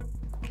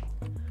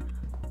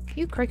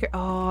 You cracker.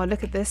 Oh,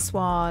 look at this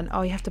one.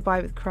 Oh, you have to buy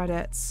it with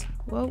credits.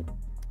 Well,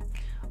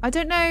 I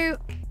don't know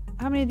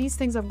how many of these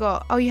things I've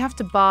got. Oh, you have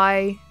to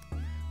buy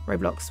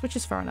Roblox, which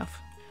is fair enough.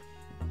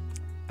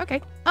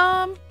 Okay.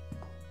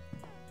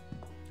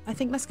 I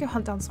think let's go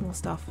hunt down some more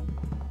stuff.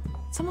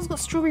 Someone's got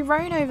Strawberry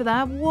Roan over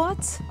there.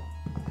 What?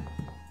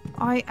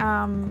 I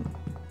am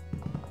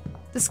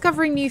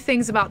discovering new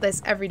things about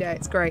this every day.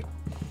 It's great.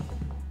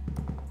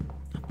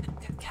 I'm going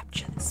to go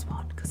capture this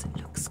one because it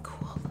looks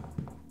cool.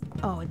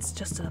 Oh, it's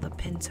just another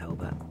Pinto,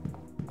 but...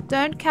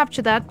 Don't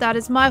capture that. That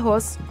is my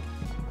horse.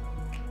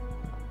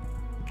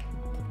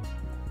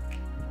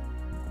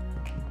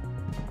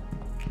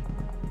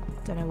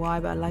 Don't know why,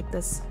 but I like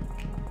this.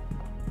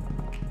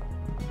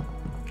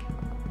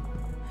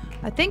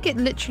 I think it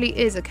literally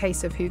is a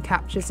case of who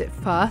captures it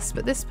first,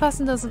 but this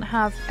person doesn't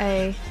have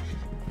a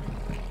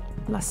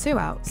lasso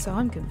out, so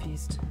I'm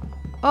confused.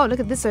 Oh, look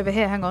at this over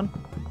here. Hang on.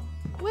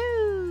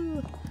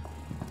 Woo!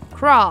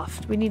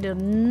 Craft. We need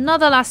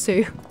another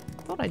lasso.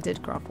 Thought I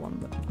did craft one,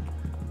 but...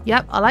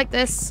 Yep, I like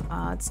this.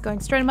 It's going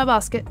straight in my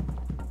basket.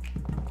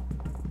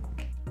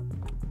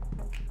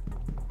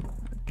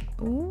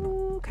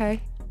 Ooh,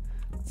 okay.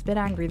 It's a bit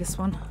angry, this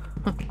one.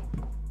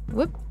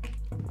 Whoop.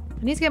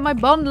 I need to get my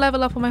bond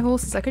level up on my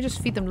horses. I could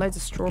just feed them loads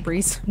of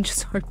strawberries and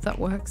just hope that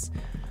works.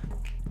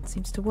 It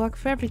seems to work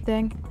for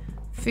everything.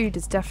 Food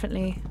is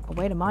definitely a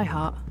way to my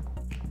heart.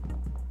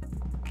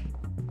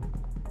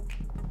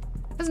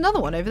 There's another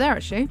one over there,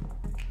 actually.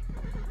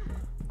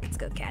 Let's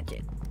go catch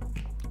it.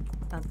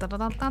 Dun, dun, dun,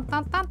 dun, dun,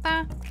 dun, dun,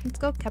 dun. Let's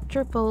go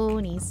capture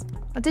ponies.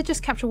 I did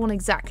just capture one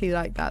exactly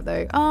like that,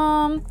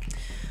 though.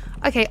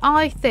 Okay,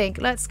 I think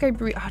let's go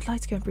breed. I'd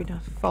like to go breed a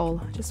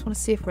foal. I just want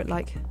to see if we're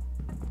like...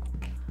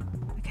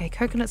 Okay,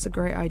 coconut's a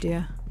great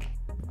idea.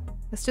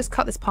 Let's just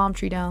cut this palm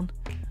tree down.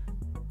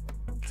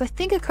 Because I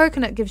think a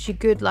coconut gives you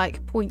good,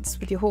 like, points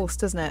with your horse,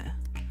 doesn't it?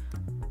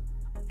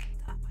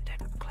 I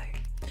don't have a clue.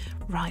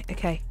 Right,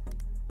 okay.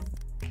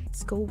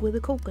 Let's go with a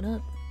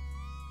coconut.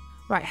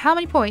 Right, how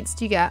many points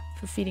do you get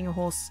for feeding a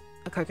horse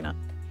a coconut?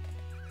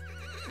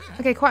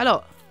 Okay, quite a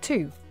lot. 2.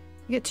 You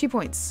get 2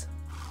 points.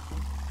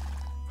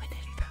 We're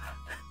nearly there.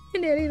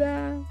 We're nearly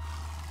there.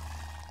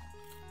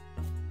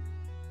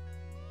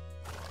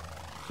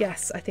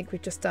 Yes, I think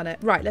we've just done it.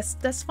 Right,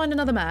 let's find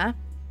another mare.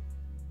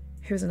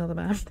 Who's another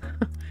mare?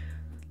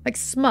 Like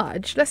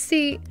Smudge. Let's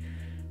see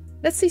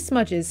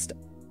Smudge's.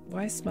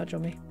 Why is Smudge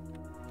on me?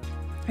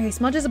 Okay,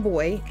 Smudge is a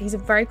boy. He's a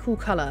very cool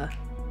colour.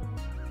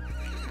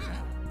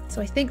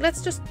 So I think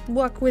let's just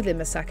work with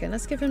him a second.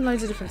 Let's give him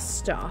loads of different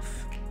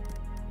stuff.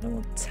 I don't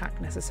want attack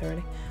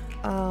necessarily.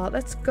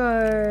 Let's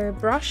go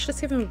brush.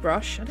 Let's give him a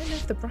brush. I don't know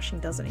if the brushing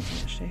does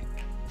anything actually.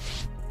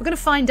 We're gonna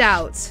find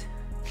out.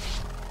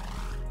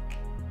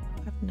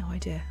 I have no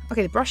idea.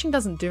 Okay, the brushing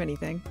doesn't do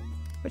anything,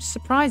 which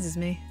surprises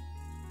me.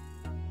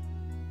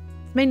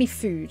 Mainly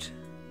food.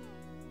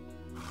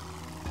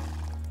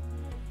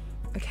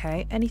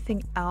 Okay,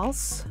 anything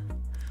else?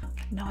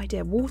 No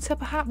idea. Water,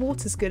 perhaps?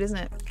 Water's good, isn't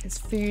it? It's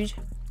food.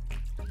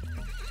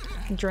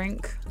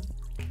 Drink.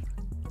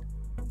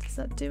 Does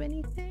that do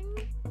anything?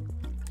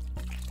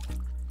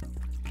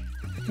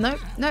 No,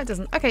 no, it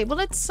doesn't. Okay, well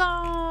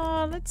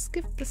let's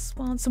give this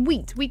one some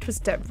wheat. Wheat was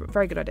a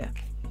very good idea.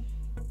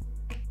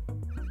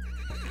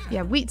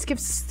 Yeah, wheat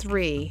gives us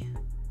 3.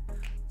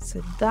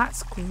 So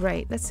that's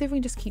great. Let's see if we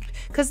can just keep...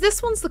 Because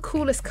this one's the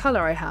coolest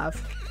colour I have.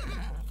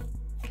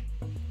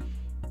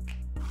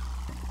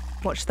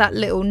 Watch that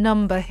little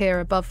number here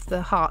above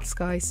the hearts,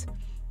 guys.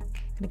 I'm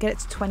going to get it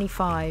to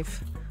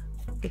 25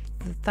 with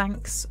the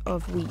thanks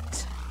of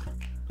wheat.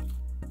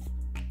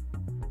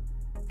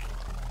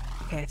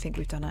 Okay, I think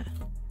we've done it.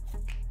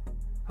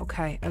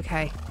 Okay,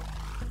 okay.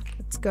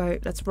 Let's go.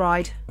 Let's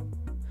ride.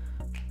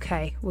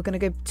 Okay, we're going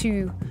to go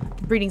to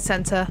the breeding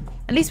centre.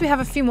 At least we have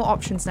a few more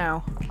options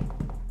now.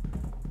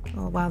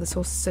 Oh, wow, this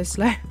horse is so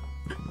slow.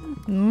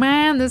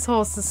 Man, this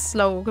horse is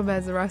slow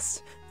compared to the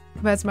rest.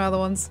 Compared to my other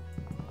ones.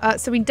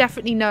 So we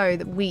definitely know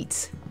that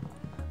wheat's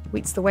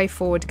the way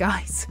forward,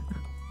 guys.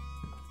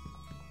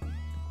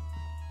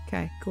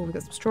 Okay, cool. We've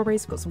got some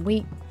strawberries. We've got some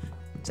wheat.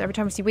 So every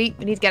time we see wheat,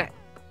 we need to get it.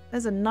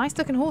 There's a nice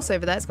looking horse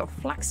over there. It's got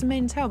flaxen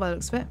mane and tail by the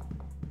looks of it.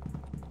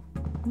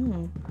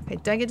 Okay,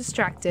 don't get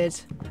distracted.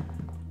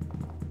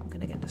 I'm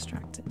going to get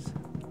distracted.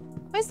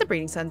 Where's the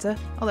breeding centre?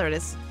 Oh, there it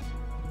is.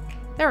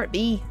 There it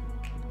be.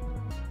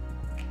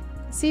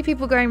 I see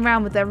people going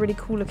around with their really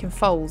cool looking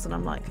foals and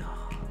I'm like,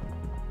 oh,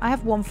 I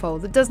have one foal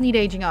that does need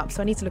aging up,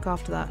 so I need to look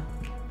after that.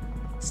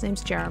 His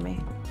name's Jeremy.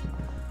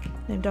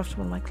 Named after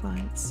one of my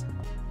clients.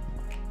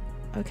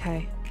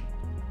 Okay.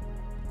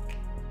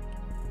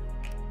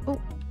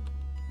 Oh.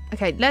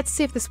 Okay, let's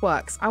see if this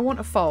works. I want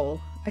a foal.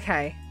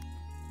 Okay.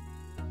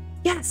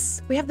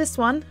 Yes! We have this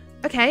one.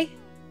 Okay.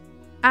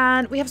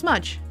 And we have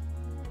Smudge.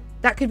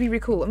 That could be really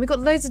cool. And we've got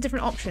loads of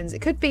different options. It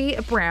could be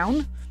a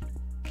brown.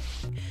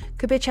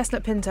 Could be a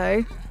chestnut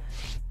pinto.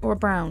 Or a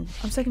brown.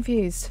 I'm so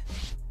confused.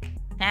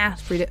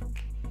 Let's breed it.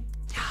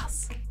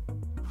 Yes!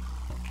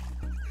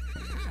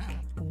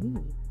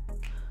 Ooh.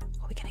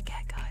 What are we gonna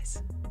get,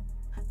 guys?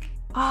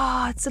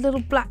 Ah, it's a little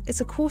black... It's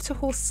a quarter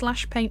horse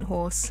 / paint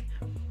horse.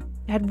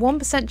 It had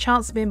 1%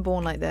 chance of being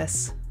born like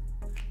this.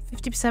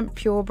 50%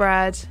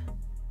 purebred.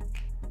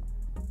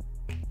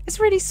 It's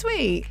really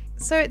sweet.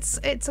 So it's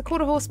a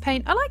quarter horse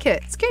paint. I like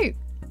it. It's cute.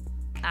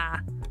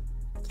 Ah,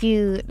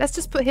 cute. Let's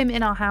just put him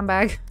in our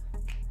handbag.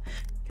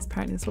 Because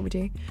apparently that's what we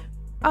do.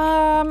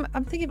 I'm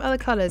thinking of other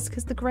colours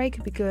because the grey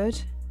could be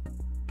good.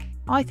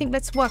 I think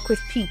let's work with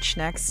Peach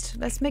next.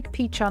 Let's make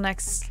Peach our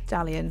next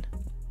stallion.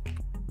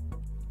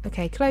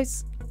 Okay,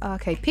 close.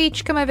 Okay,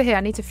 Peach, come over here.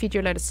 I need to feed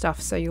you a load of stuff,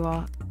 so you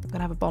are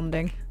gonna have a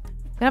bonding.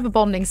 Gonna have a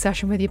bonding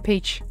session with your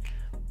Peach.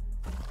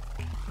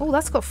 Oh,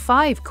 that's got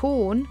 5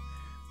 corn.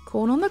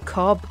 Corn on the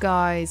cob,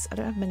 guys. I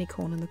don't have many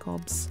corn on the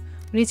cobs.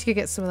 We need to go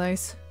get some of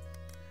those.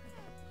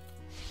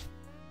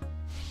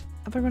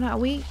 Have I run out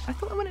of wheat? I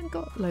thought I went and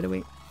got a load of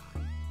wheat.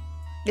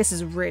 This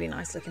is a really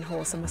nice looking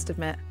horse, I must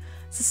admit.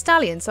 It's a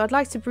stallion, so I'd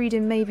like to breed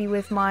him maybe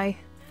with my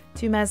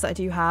 2 mares that I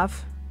do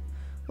have.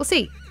 We'll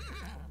see.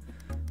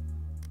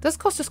 It does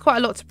cost us quite a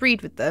lot to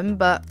breed with them,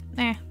 but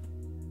eh.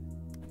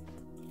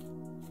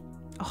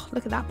 Oh,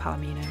 look at that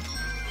Palomino.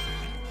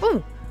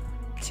 Ooh,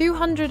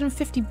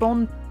 250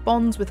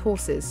 bonds with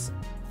horses.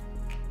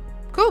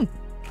 Cool.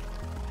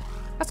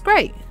 That's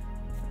great.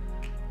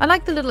 I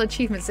like the little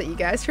achievements that you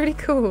get. It's really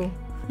cool.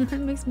 It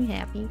makes me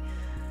happy.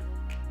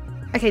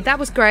 Okay, that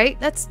was great.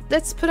 Let's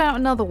put out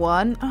another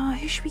one.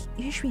 Who should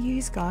we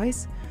use,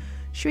 guys?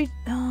 Should we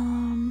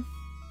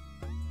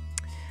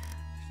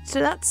So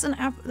that's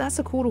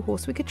a quarter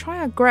horse. We could try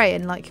our grey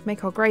and like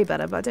make our grey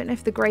better, but I don't know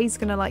if the grey's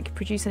gonna like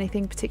produce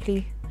anything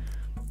particularly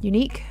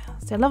unique.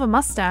 So I love a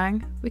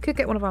Mustang. We could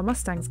get one of our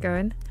Mustangs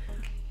going.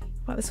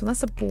 What about this one?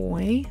 That's a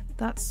boy.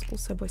 That's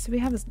also a boy. So we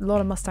have a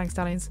lot of Mustang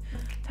stallions. Do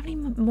you have any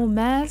more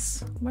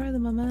mares? Where are the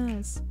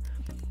mares?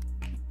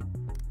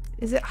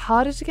 Is it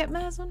harder to get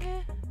mares on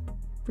here?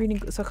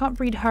 Breeding, so I can't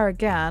breed her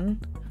again.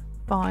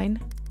 Fine.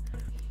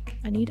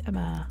 I need a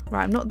mare.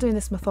 Right, I'm not doing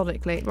this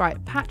methodically.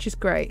 Right, Patch is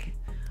great.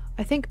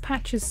 I think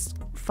Patch is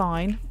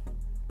fine.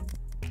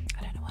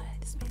 I don't know what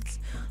this means.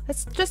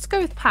 Let's just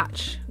go with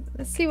Patch.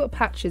 Let's see what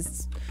Patch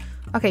is.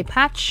 Okay,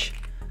 Patch,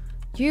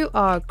 you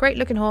are a great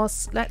looking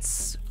horse.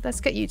 Let's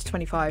get you to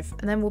 25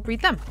 and then we'll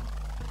breed them.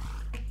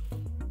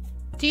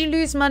 Do you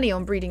lose money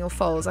on breeding your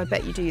foals? I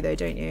bet you do though,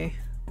 don't you?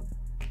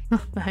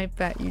 I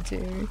bet you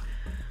do.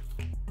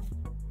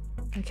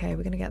 Okay,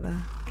 we're gonna get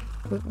there.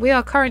 We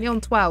are currently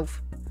on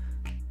 12.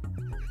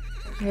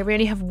 Okay, we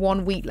only have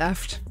 1 wheat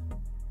left.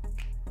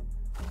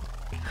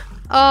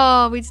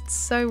 Oh, we did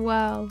so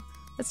well.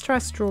 Let's try a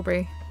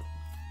strawberry.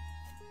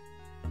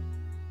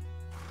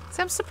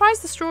 So I'm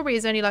surprised the strawberry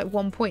is only like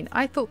 1 point.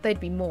 I thought they'd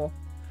be more.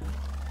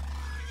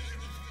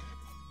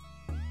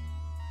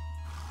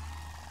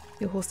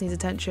 Your horse needs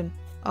attention.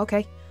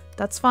 Okay,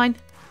 that's fine.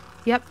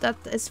 Yep, that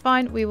is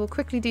fine. We will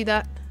quickly do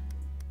that.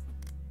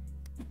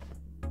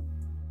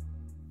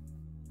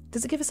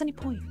 Does it give us any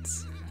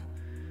points?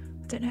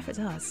 I don't know if it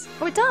does.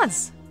 Oh, it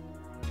does!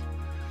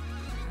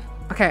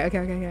 Okay.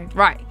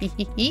 Right.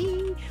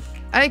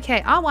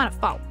 Okay, I want a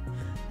foal.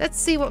 Let's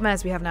see what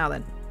mares we have now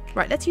then.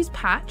 Right, let's use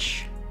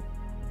Patch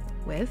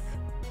with...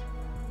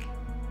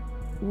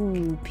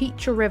 Ooh,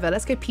 Peach or River.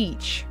 Let's go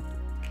Peach.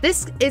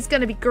 This is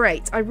going to be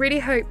great. I really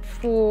hope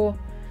for...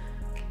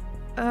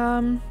 I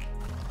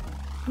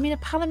mean, a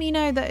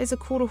Palomino that is a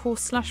quarter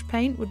horse /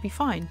 paint would be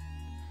fine.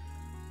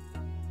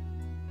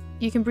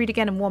 You can breed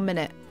again in 1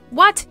 minute.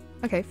 What?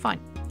 Okay, fine.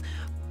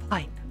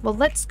 Fine. Well,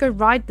 let's go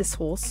ride this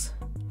horse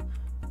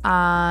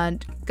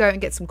and go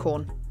and get some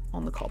corn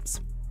on the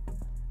cobs.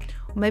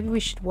 Or maybe we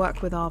should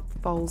work with our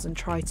foals and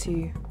try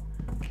to...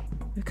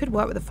 We could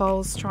work with the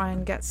foals, try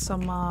and get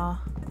some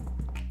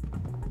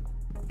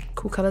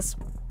cool colours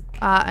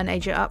and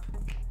age it up.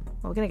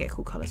 Well, we're going to get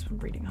cool colours from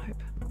breeding, I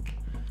hope.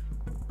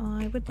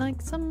 I would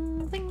like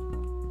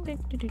something...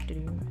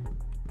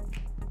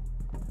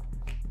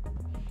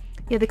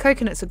 Yeah, the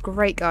coconuts are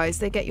great, guys.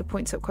 They get your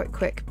points up quite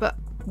quick. But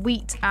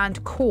wheat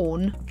and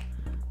corn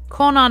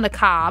on the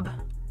cob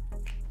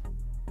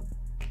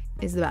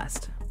is the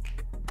best.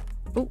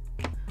 Oh.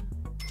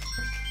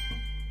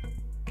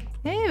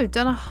 Yeah, we've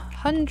done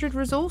 100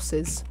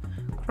 resources.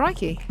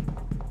 Crikey.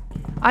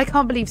 I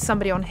can't believe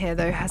somebody on here,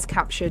 though, has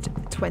captured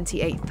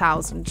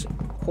 28,000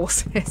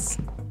 horses.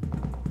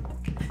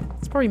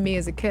 It's probably me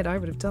as a kid. I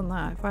would have done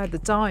that if I had the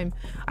time.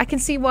 I can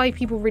see why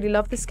people really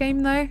love this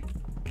game, though.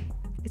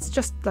 It's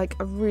just like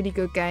a really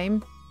good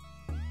game.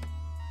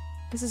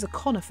 This is a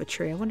conifer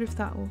tree. I wonder if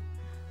that will...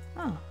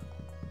 Oh.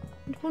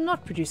 It will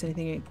not produce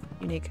anything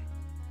unique.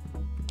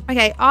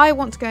 Okay, I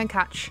want to go and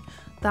catch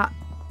that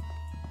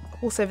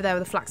horse over there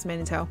with a flax mane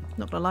and tail.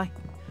 Not gonna lie.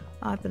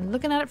 I've been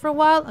looking at it for a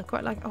while. I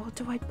quite like... Oh,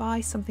 do I buy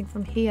something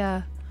from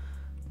here?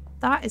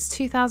 That is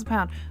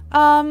 £2,000.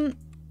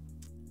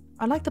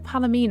 I like the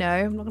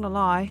Palomino. I'm not gonna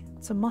lie.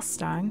 It's a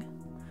Mustang.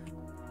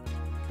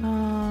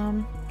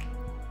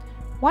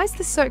 Why is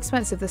this so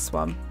expensive, this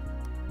one?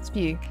 Let's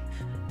view.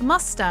 A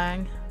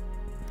Mustang.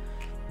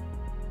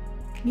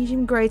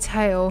 Medium grey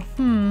tail.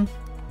 I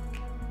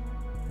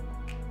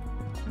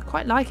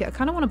quite like it. I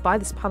kind of want to buy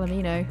this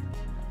Palomino.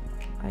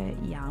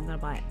 Yeah, I'm going to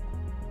buy it.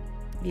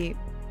 View.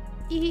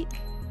 Eat.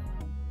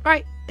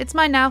 Right, it's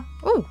mine now.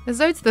 Oh, there's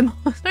loads of them.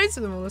 Loads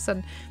of them all of a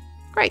sudden.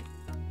 Great.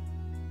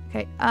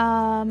 Okay,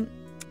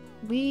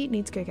 we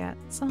need to go get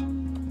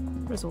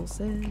some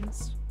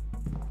resources.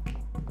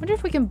 I wonder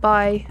if we can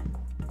buy...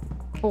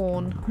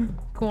 corn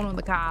on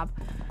the cob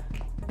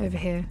over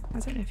here. I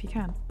don't know if you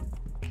can.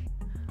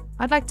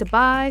 I'd like to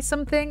buy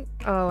something.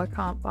 Oh, I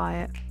can't buy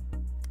it.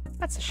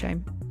 That's a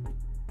shame.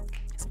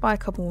 Let's buy a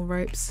couple more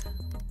ropes.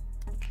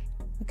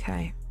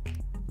 Okay.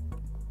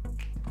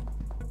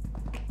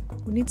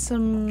 We need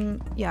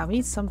some... Yeah, we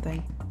need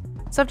something.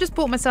 So I've just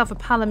bought myself a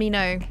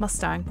Palomino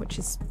Mustang, which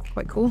is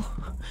quite cool.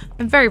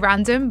 And very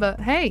random, but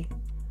hey.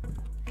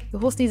 The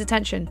horse needs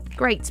attention.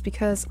 Great,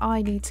 because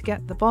I need to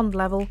get the bond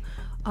level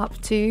up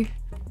to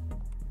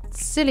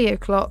Silly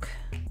o'clock.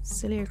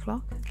 Silly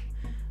o'clock.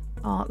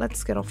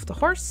 Let's get off the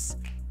horse.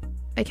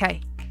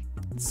 Okay.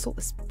 Let's sort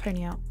this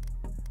pony out.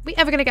 Are we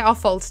ever going to get our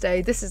foal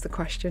today? This is the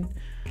question.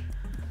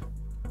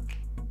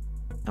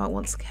 Oh, it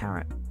wants a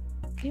carrot.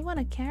 Do you want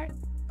a carrot?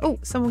 Oh,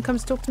 someone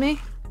comes to talk to me?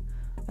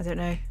 I don't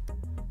know.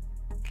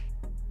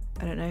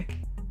 I don't know.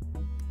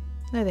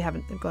 No, they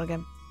haven't. They've gone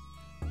again.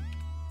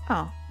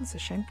 Oh, that's a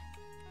shame.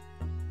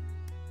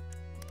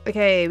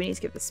 Okay, we need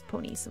to give this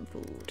pony some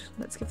food.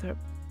 Let's give him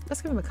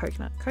a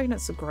coconut.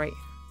 Coconuts are great.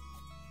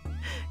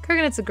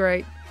 Coconuts are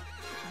great.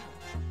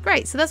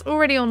 Great, so that's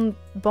already on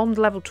bond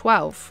level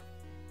 12.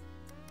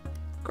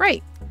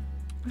 Great.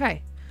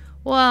 Okay.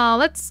 Well,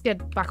 let's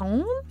get back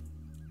on.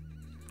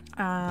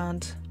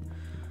 And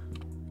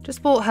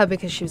just bought her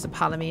because she was a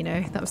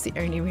Palomino. That was the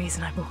only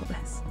reason I bought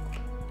this.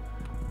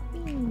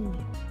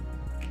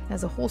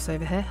 There's a horse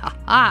over here.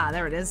 Ha!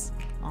 There it is.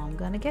 I'm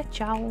gonna get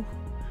chow.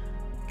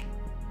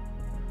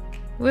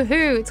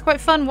 Woohoo! It's quite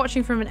fun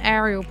watching from an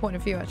aerial point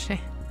of view,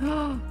 actually.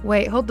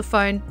 Wait, hold the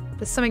phone.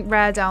 There's something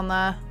rare down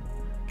there.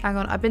 Hang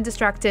on, I've been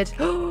distracted.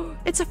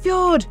 It's a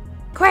fjord!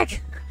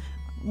 Quick!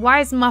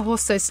 Why is my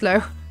horse so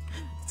slow?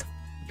 It's a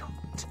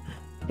fjord.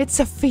 It's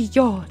a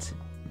fjord.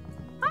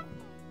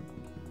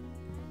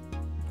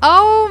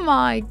 Oh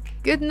my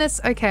goodness.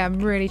 Okay, I'm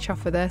really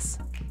chuffed with this.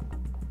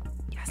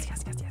 Yes.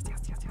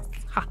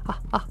 Ha ha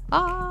ha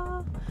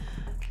ha.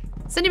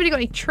 Has anybody got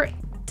any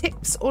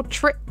tips or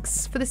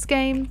tricks for this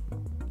game?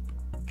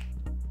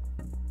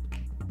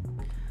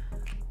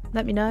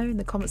 Let me know in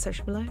the comment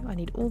section below. I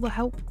need all the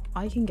help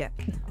I can get.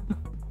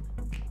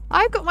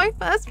 I've got my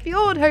first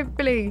fjord,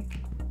 hopefully.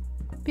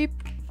 Beep.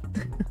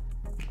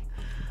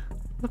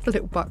 Love the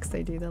little bucks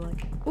they do. They're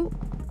like, ooh.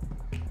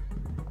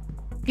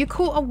 You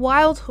caught a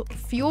wild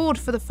fjord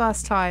for the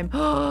first time.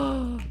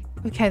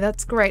 Okay,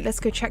 that's great. Let's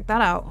go check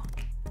that out.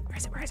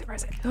 Where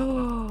is it?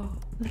 Oh,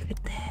 look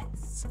at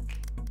this.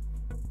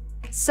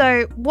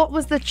 So, what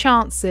was the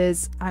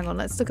chances? Hang on,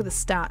 let's look at the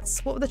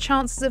stats. What were the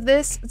chances of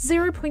this?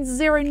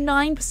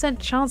 0.09%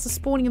 chance of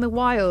spawning in the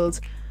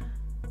wild.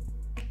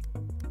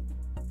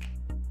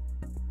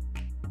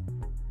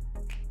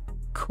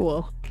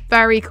 Cool.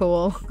 Very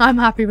cool. I'm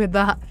happy with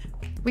that.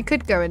 We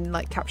could go and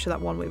like capture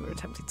that one we were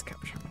attempting to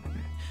capture.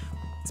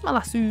 It's my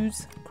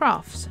lassos.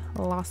 Craft.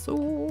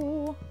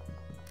 Lasso.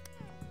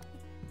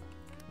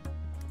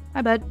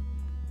 Hi, bud.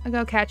 I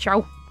go catch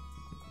you.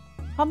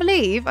 I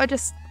believe I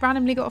just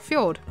randomly got a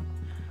fjord.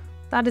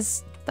 That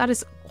is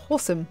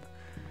awesome.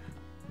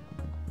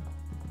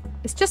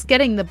 It's just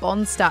getting the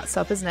bond stats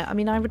up, isn't it? I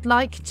mean, I would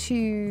like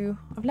to...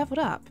 I've leveled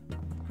up.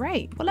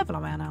 Great. What level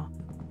am I now?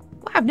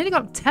 Wow, I've nearly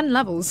got up 10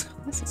 levels.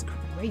 This is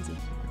crazy.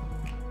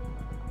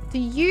 Do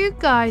you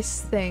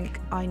guys think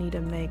I need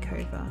a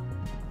makeover?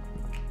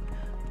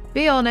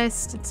 Be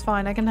honest, it's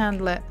fine. I can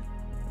handle it.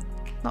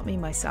 Not me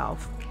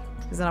myself,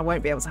 because then I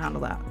won't be able to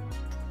handle that.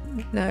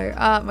 No,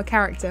 my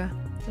character.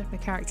 My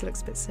character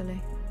looks a bit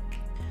silly.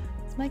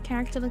 Does my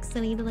character look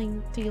silly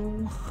to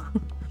you?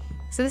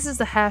 So this is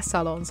the hair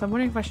salon, so I'm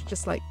wondering if I should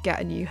just like get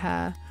a new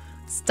hair.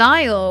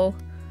 Style!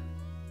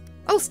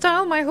 Oh,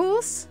 style my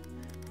horse?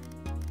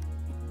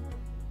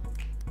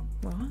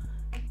 What? Oh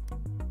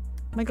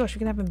my gosh, we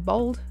can have him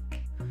bold.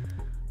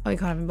 Oh, you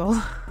can't have him bold.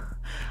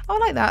 Oh, I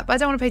like that, but I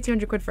don't want to pay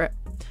 200 quid for it.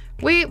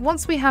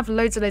 Once we have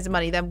loads of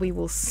money, then we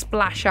will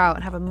splash out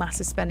and have a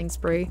massive spending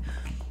spree.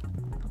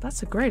 Oh,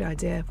 that's a great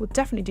idea. We'll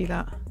definitely do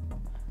that.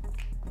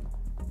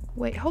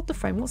 Wait, hold the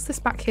phone. What's this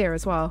back here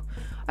as well?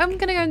 I'm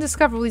going to go and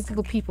discover all these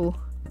little people.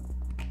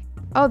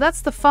 Oh,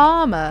 that's the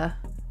farmer.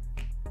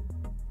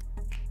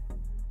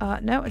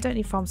 No, I don't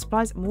need farm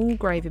supplies. I'm all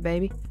gravy,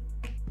 baby.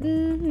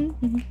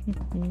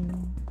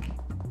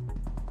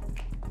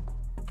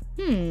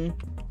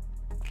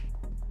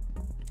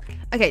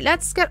 Okay,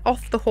 let's get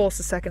off the horse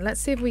a second. Let's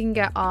see if we can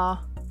get our...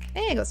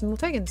 Hey, I got some more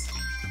tokens.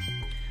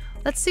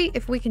 Let's see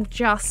if we can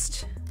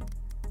just...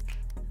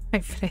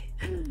 hopefully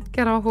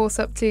get our horse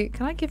up to...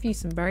 Can I give you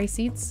some berry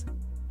seeds?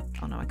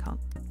 Oh, no, I can't.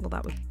 Well,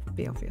 that would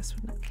be obvious,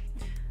 wouldn't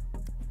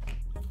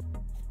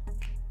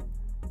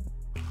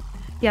it?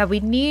 Yeah, we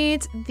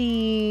need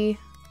the...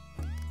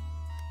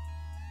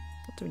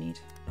 What do we need?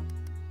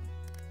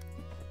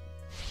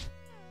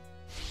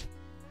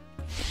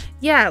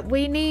 Yeah,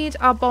 we need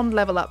our bond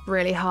level up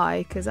really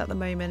high, because at the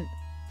moment,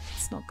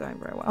 it's not going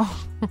very well.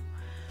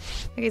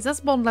 Okay, so that's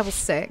bond level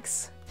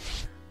 6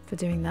 for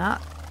doing that.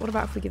 What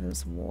about if we give them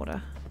some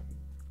water?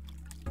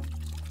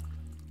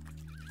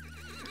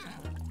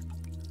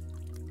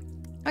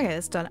 Okay,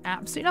 that's done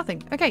absolutely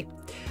nothing. Okay,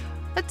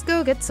 let's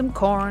go get some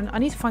corn. I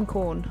need to find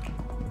corn.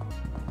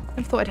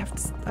 I thought I'd have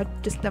to... I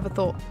just never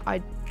thought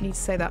I'd need to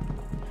say that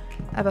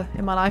ever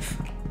in my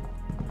life.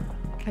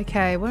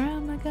 Okay, where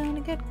am I gonna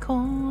get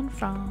corn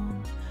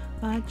from?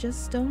 I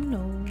just don't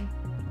know.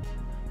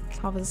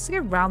 Let's go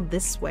around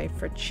this way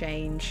for a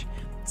change.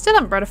 Still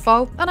haven't bred a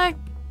foal. Oh no.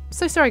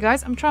 So sorry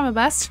guys, I'm trying my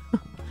best.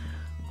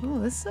 Oh,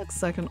 this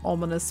looks like an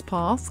ominous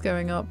path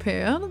going up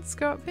here. Let's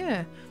go up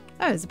here.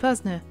 Oh, there's a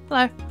person here.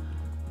 Hello.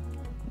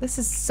 This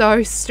is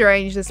so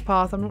strange, this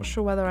path. I'm not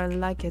sure whether I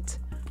like it.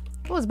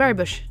 Oh, it's a berry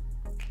bush.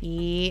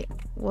 Yeah.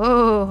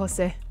 Whoa,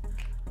 Horsey.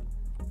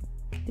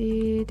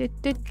 Okay.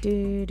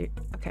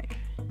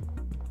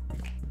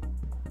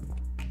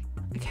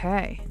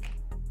 Okay.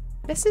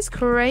 This is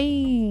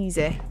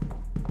crazy.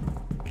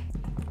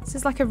 This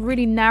is like a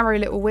really narrow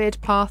little weird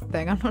path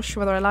thing. I'm not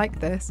sure whether I like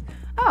this.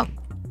 Oh.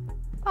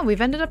 Oh,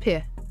 we've ended up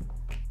here.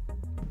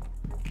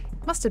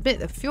 Must admit,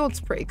 the fjord's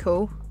pretty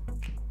cool.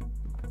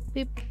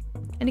 Beep.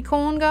 Any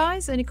corn,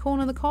 guys? Any corn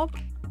on the cob?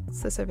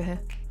 What's this over here?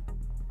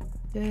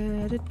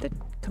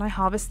 Can I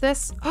harvest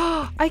this?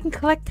 Oh, I can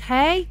collect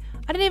hay?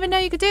 I didn't even know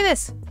you could do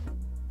this.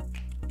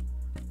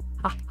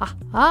 Ha ha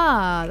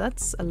ha.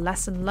 That's a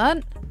lesson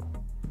learnt.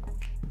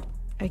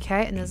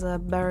 Okay, and there's a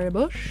berry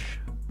bush.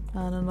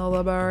 And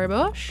another berry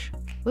bush.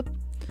 Whoop.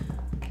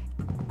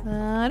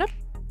 And up.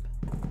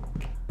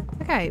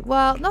 Okay,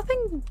 well,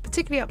 nothing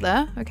particularly up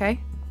there. Okay.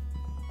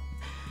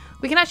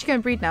 We can actually go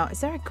and breed now.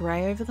 Is there a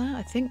grey over there?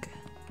 I think.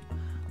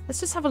 Let's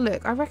just have a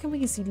look. I reckon we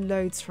can see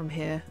loads from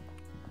here.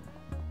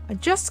 I'm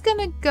just going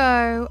to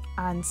go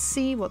and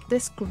see what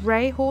this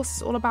grey horse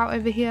is all about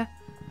over here.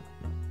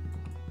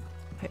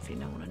 Hopefully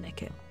no one will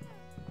nick it.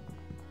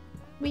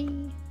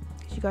 Whee!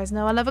 Because you guys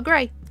know I love a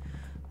grey.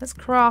 Let's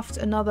craft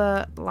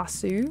another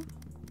lasso.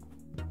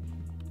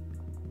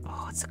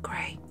 Oh, it's a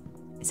grey.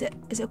 Is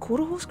it a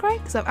quarter horse grey?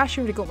 Because I've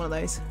actually already got one of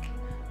those.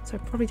 So I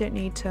probably don't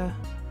need to...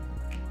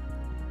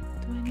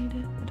 Do I need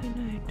it? I don't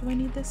know. Do I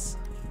need this?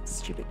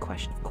 Stupid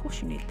question. Of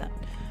course you need that.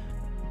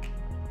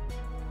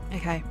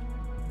 Okay.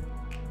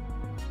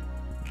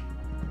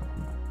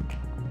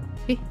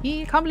 I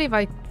can't believe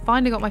I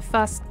finally got my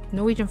first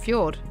Norwegian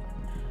fjord.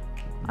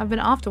 I've been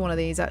after one of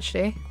these,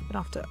 actually. Been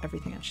after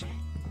everything, actually.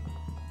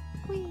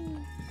 Whee.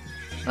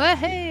 Oh,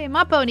 hey,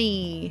 my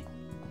pony.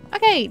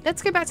 Okay,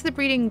 let's go back to the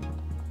breeding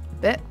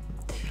bit.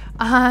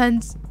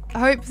 And I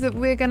hope that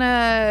we're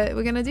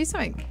gonna do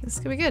something. This is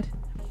gonna be good.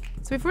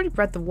 So we've already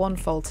bred the one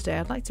foal today.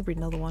 I'd like to breed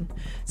another one.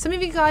 Some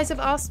of you guys have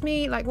asked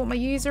me like what my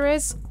user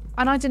is,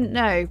 and I didn't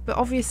know, but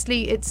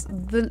obviously it's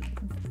the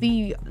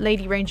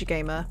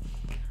LadyRangerGamer.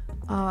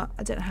 I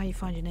don't know how you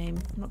find your name.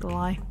 I'm not gonna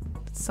lie.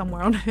 It's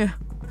somewhere on here.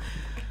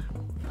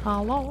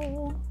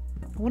 Hello.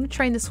 I want to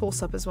train this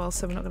horse up as well,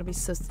 so we're not gonna be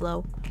so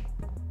slow.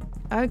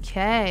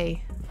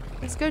 Okay.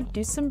 Let's go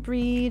do some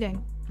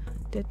breeding.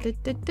 Let's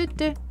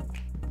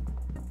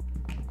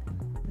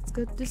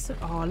go do some...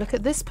 Oh, look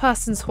at this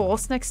person's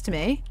horse next to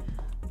me.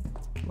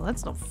 Well,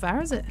 that's not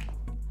fair, is it?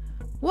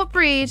 What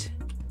breed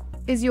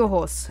is your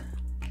horse?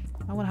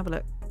 I want to have a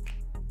look.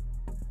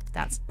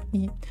 That's...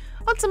 Oh,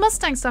 it's a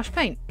Mustang slash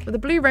paint with a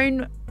blue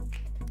roan.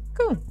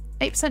 Cool.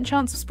 8%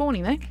 chance of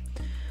spawning, though.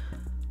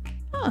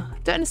 Oh,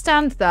 don't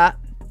understand that.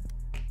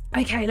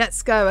 Okay,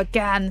 let's go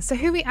again. So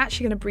who are we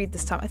actually going to breed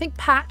this time? I think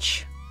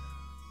Patch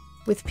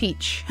with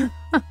Peach.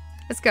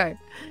 Let's go.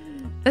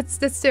 Let's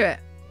do it.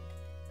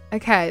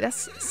 Okay,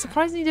 that's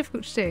surprisingly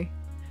difficult to do.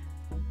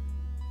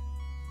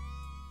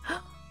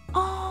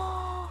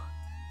 Oh,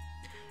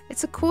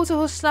 it's a quarter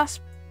horse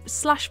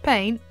slash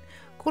paint,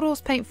 quarter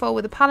horse paint foal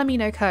with a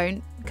palomino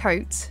coat,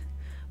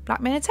 black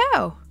mane and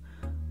tail.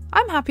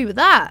 I'm happy with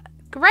that.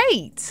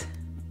 Great.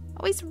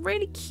 Oh, he's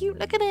really cute.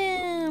 Look at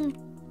him.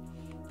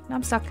 No,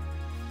 I'm stuck.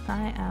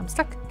 I am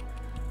stuck.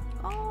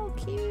 Oh,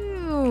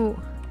 cute.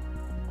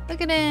 Look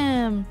at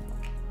him.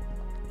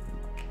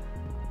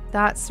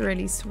 That's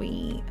really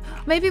sweet.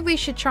 Maybe we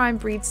should try and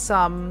breed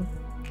some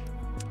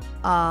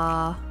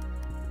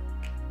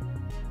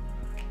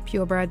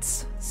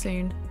purebreds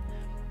soon.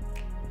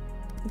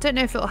 I don't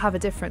know if it'll have a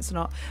difference or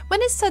not.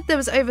 When it said there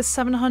was over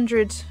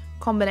 700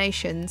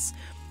 combinations,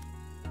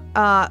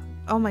 oh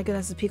my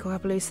goodness, the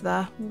Peacock Appaloosa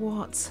there.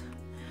 What?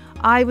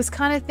 I was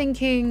kind of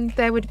thinking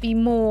there would be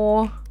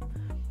more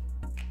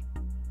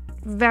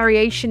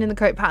variation in the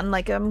coat pattern,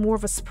 like more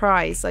of a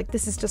surprise. Like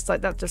this is just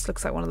like, that just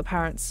looks like one of the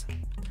parents.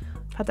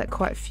 I've had that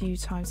quite a few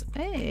times.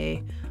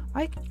 Hey,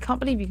 I can't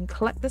believe you can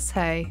collect this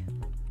hay.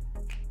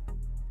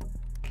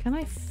 Can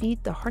I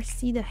feed the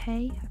horsey the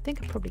hay? I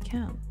think I probably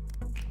can.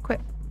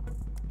 Quick.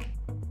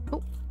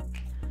 Oh,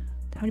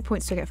 how many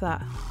points do I get for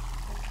that?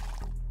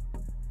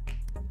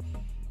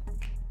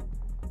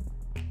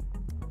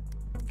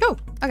 Cool.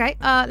 Okay,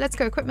 let's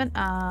go equipment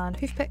and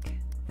hoof pick.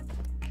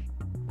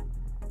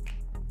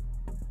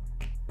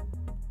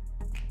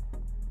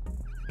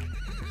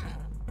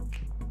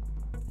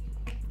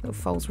 Little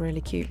foal's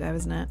really cute though,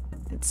 isn't it?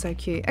 It's so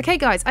cute. Okay,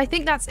 guys, I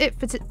think that's it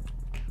for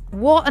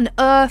What on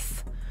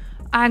earth?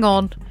 Hang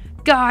on.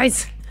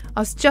 Guys,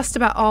 I was just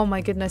about... Oh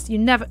my goodness, you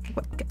never...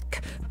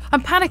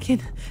 I'm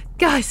panicking.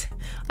 Guys,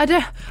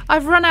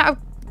 I've run out of,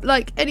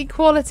 like, any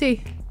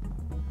quality.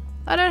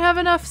 I don't have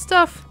enough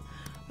stuff.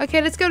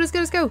 Okay, let's go, let's go,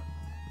 let's go.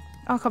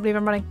 Oh, I can't believe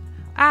I'm running.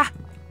 Ah.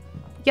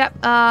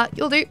 Yep,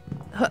 you'll do.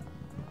 Huh.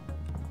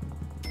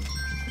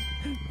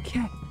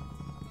 Okay.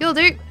 You'll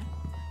do.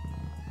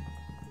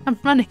 I'm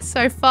running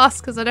so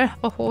fast because I don't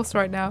have a horse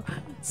right now.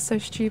 It's so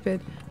stupid.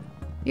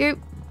 You.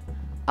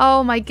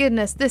 Oh my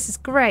goodness, this is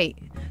great.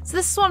 So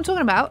this is what I'm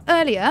talking about.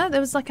 Earlier, there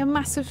was like a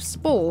massive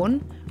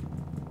spawn.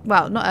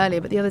 Well, not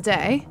earlier, but the other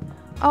day.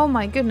 Oh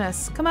my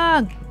goodness. Come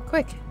on.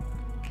 Quick.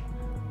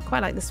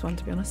 Quite like this one,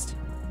 to be honest.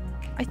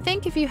 I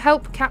think if you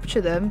help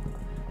capture them,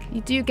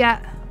 you do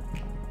get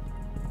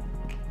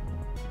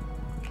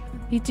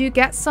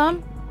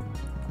some.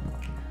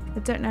 I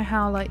don't know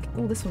how, like,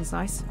 oh, this one's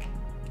nice.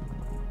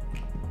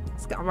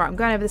 Let's go. Right, I'm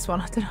going over this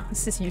one. I don't know,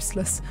 this is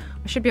useless.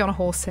 I should be on a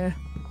horse here.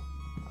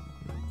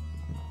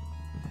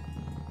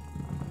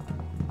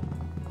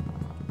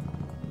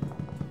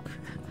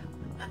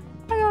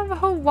 I have a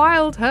whole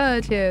wild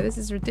herd here. This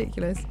is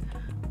ridiculous.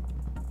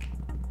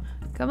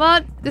 Come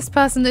on. This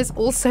person is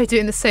also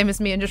doing the same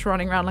as me and just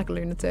running around like a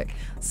lunatic.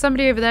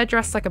 Somebody over there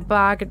dressed like a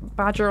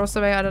badger or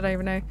something. I don't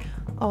even know.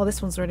 Oh,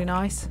 this one's really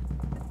nice.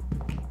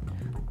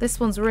 This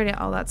one's really...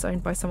 Oh, that's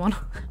owned by someone.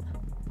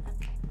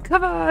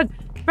 Come on!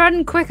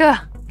 Run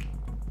quicker!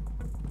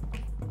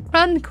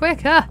 Run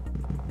quicker!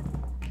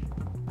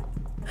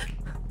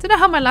 Don't know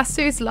how my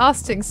lasso is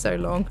lasting so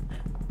long.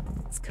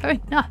 It's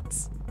going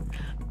nuts.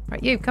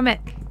 Right, you, come in.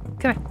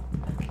 Come in.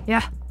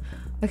 Yeah.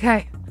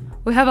 Okay.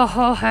 We have a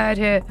whole herd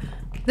here.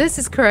 This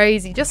is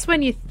crazy. Just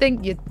when you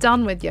think you're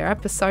done with your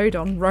episode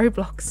on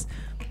Roblox.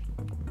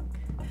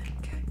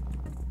 Okay.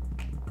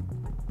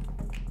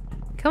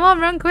 Come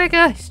on, run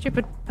quicker,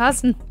 stupid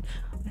person.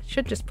 I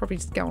should probably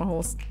just get on a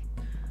horse.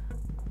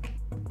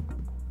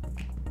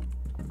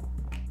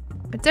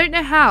 I don't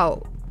know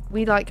how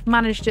we like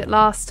managed it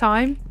last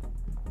time,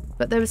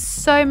 but there was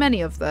so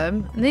many of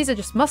them, and these are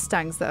just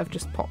Mustangs that have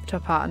just popped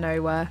up out of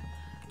nowhere.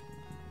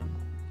 I'm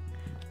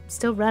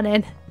still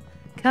running.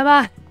 Come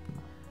on.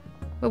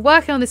 We're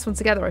working on this one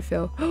together, I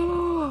feel.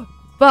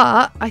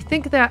 But I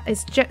think that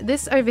is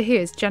this over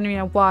here is genuinely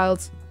a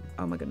wild...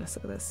 Oh my goodness,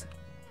 look at this.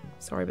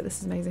 Sorry, but this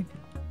is amazing.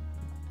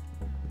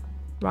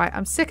 Right,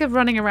 I'm sick of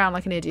running around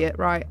like an idiot.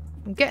 Right,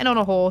 I'm getting on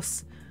a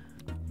horse.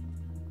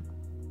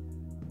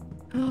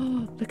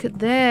 Oh, look at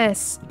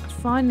this.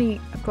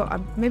 Finally, I've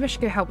got... maybe I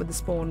should go help with the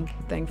spawn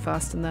thing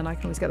first, and then I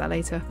can always get that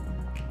later.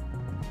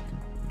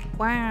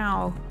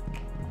 Wow.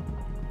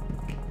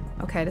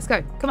 Okay, let's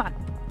go. Come on.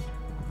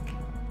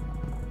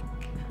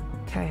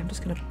 Okay, I'm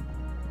just gonna...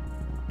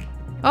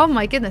 Oh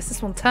my goodness,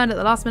 this one turned at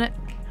the last minute.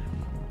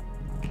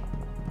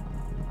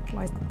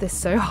 Why is this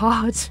so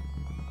hard?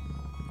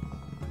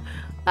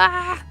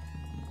 Ah!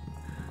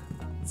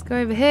 Let's go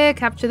over here,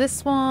 capture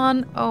this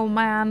one. Oh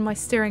man, my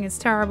steering is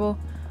terrible.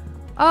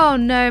 Oh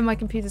no, my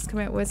computer's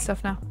coming up with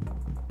stuff now.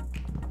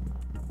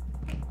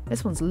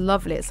 This one's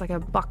lovely. It's like a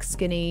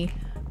buckskinny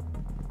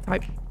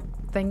type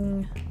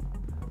thing.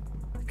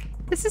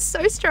 This is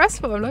so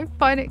stressful. I'm like,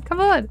 find it.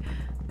 Come on.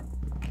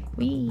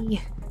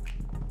 Wee.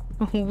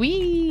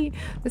 Wee.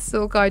 This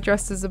little guy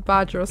dressed as a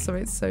badger or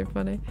something. It's so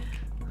funny.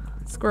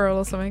 Squirrel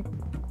or something.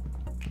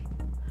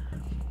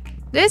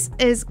 This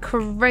is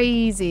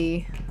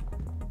crazy.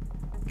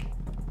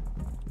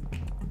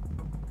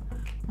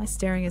 My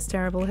steering is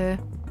terrible here.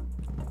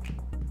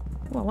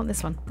 Oh, I want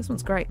this one. This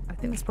one's great. I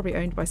think that's probably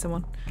owned by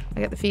someone. I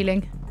get the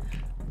feeling.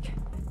 Okay.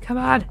 Come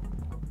on.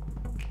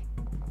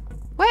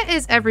 Where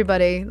is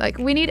everybody? Like,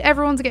 we need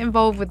everyone to get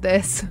involved with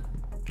this.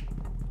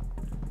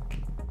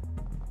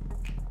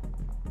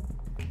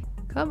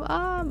 Come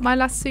on. My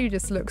lasso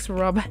just looks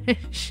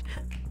rubbish.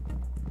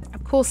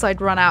 Of course I'd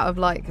run out of,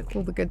 like,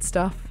 all the good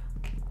stuff.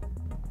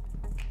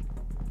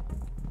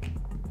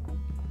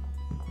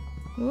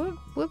 Whoop,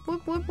 whoop,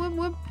 whoop, whoop, whoop,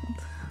 whoop.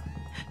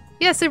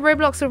 Yeah, so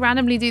Roblox will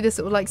randomly do this.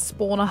 It will, like,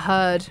 spawn a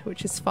herd,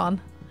 which is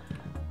fun.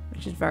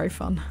 Which is very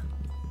fun.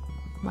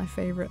 My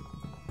favourite.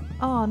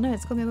 Oh, no,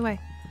 it's gone the other way.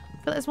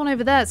 But there's one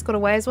over there that's got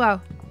away as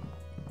well.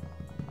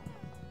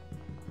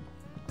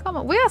 Come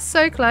on, we are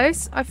so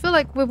close. I feel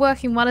like we're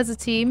working well as a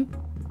team.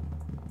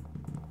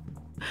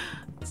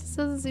 This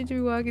doesn't seem to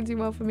be working too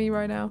well for me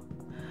right now.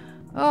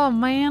 Oh,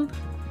 man.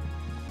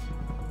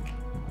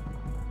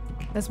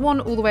 There's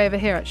one all the way over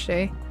here,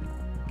 actually.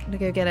 I'm gonna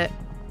go get it.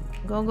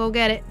 I'm gonna go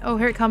get it. Oh,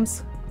 here it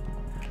comes.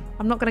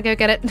 I'm not gonna go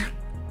get it.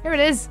 Here it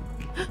is.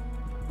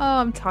 Oh,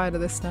 I'm tired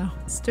of this now.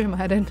 It's doing my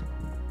head in.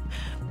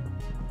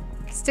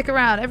 Stick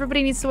around.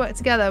 Everybody needs to work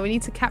together. We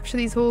need to capture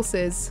these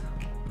horses.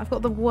 I've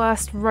got the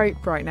worst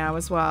rope right now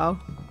as well,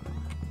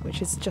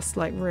 which is just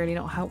like really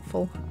not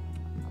helpful.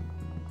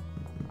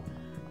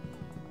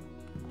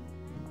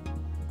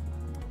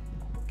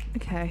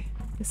 Okay,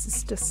 this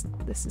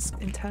is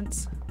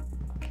intense.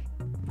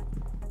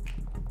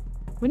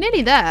 We're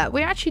nearly there.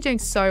 We're actually doing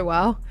so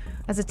well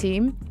as a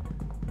team.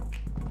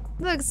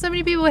 Look, so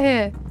many people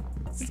here.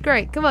 This is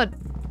great. Come on.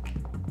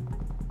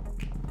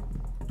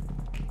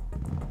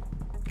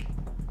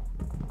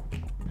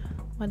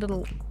 My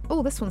little...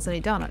 Oh, this one's nearly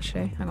done,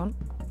 actually. Hang on.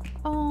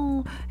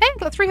 Oh. Hey, I've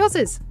got 3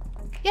 horses.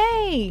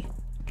 Yay.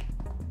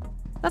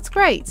 That's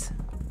great.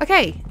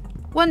 Okay.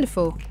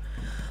 Wonderful.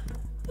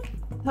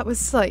 That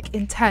was, like,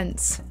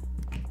 intense.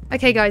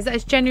 Okay, guys, that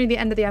is genuinely the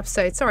end of the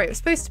episode. Sorry, it was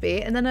supposed to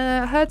be. And then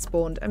a herd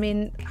spawned. I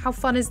mean, how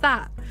fun is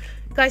that?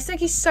 Guys,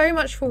 thank you so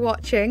much for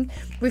watching.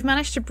 We've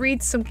managed to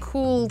breed some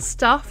cool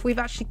stuff. We've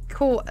actually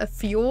caught a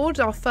fjord,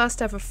 our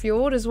first ever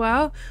fjord as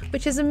well,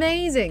 which is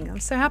amazing. I'm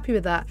so happy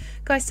with that.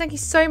 Guys, thank you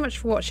so much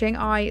for watching.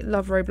 I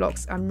love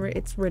Roblox.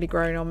 It's really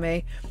growing on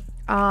me.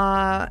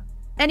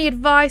 Any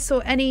advice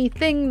or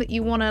anything that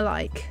you want to,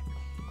 like,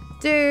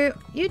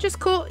 You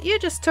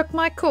just took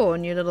my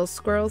corn, you little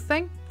squirrel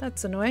thing.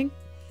 That's annoying.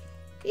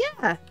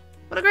 Yeah,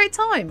 what a great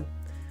time.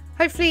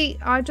 Hopefully,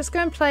 I'll just go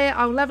and play it.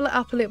 I'll level it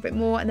up a little bit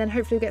more, and then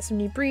hopefully we'll get some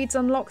new breeds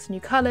unlocked, new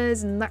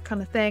colours, and that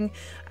kind of thing.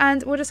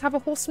 And we'll just have a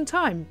wholesome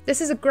time.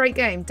 This is a great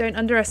game. Don't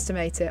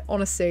underestimate it,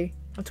 honestly.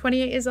 I'm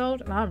 28 years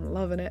old, and I'm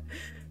loving it.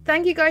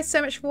 Thank you guys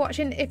so much for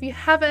watching. If you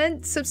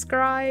haven't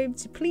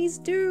subscribed, please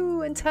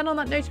do, and turn on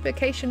that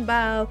notification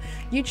bell.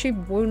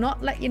 YouTube will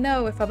not let you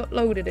know if I've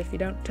uploaded if you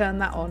don't turn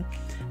that on.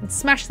 And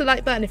smash the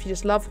like button if you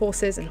just love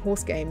horses and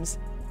horse games.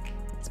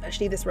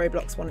 Especially this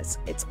Roblox one, it's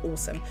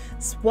awesome.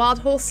 It's Wild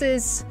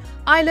Horses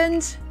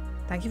Island.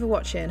 Thank you for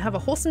watching. Have a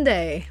wholesome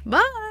day.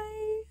 Bye!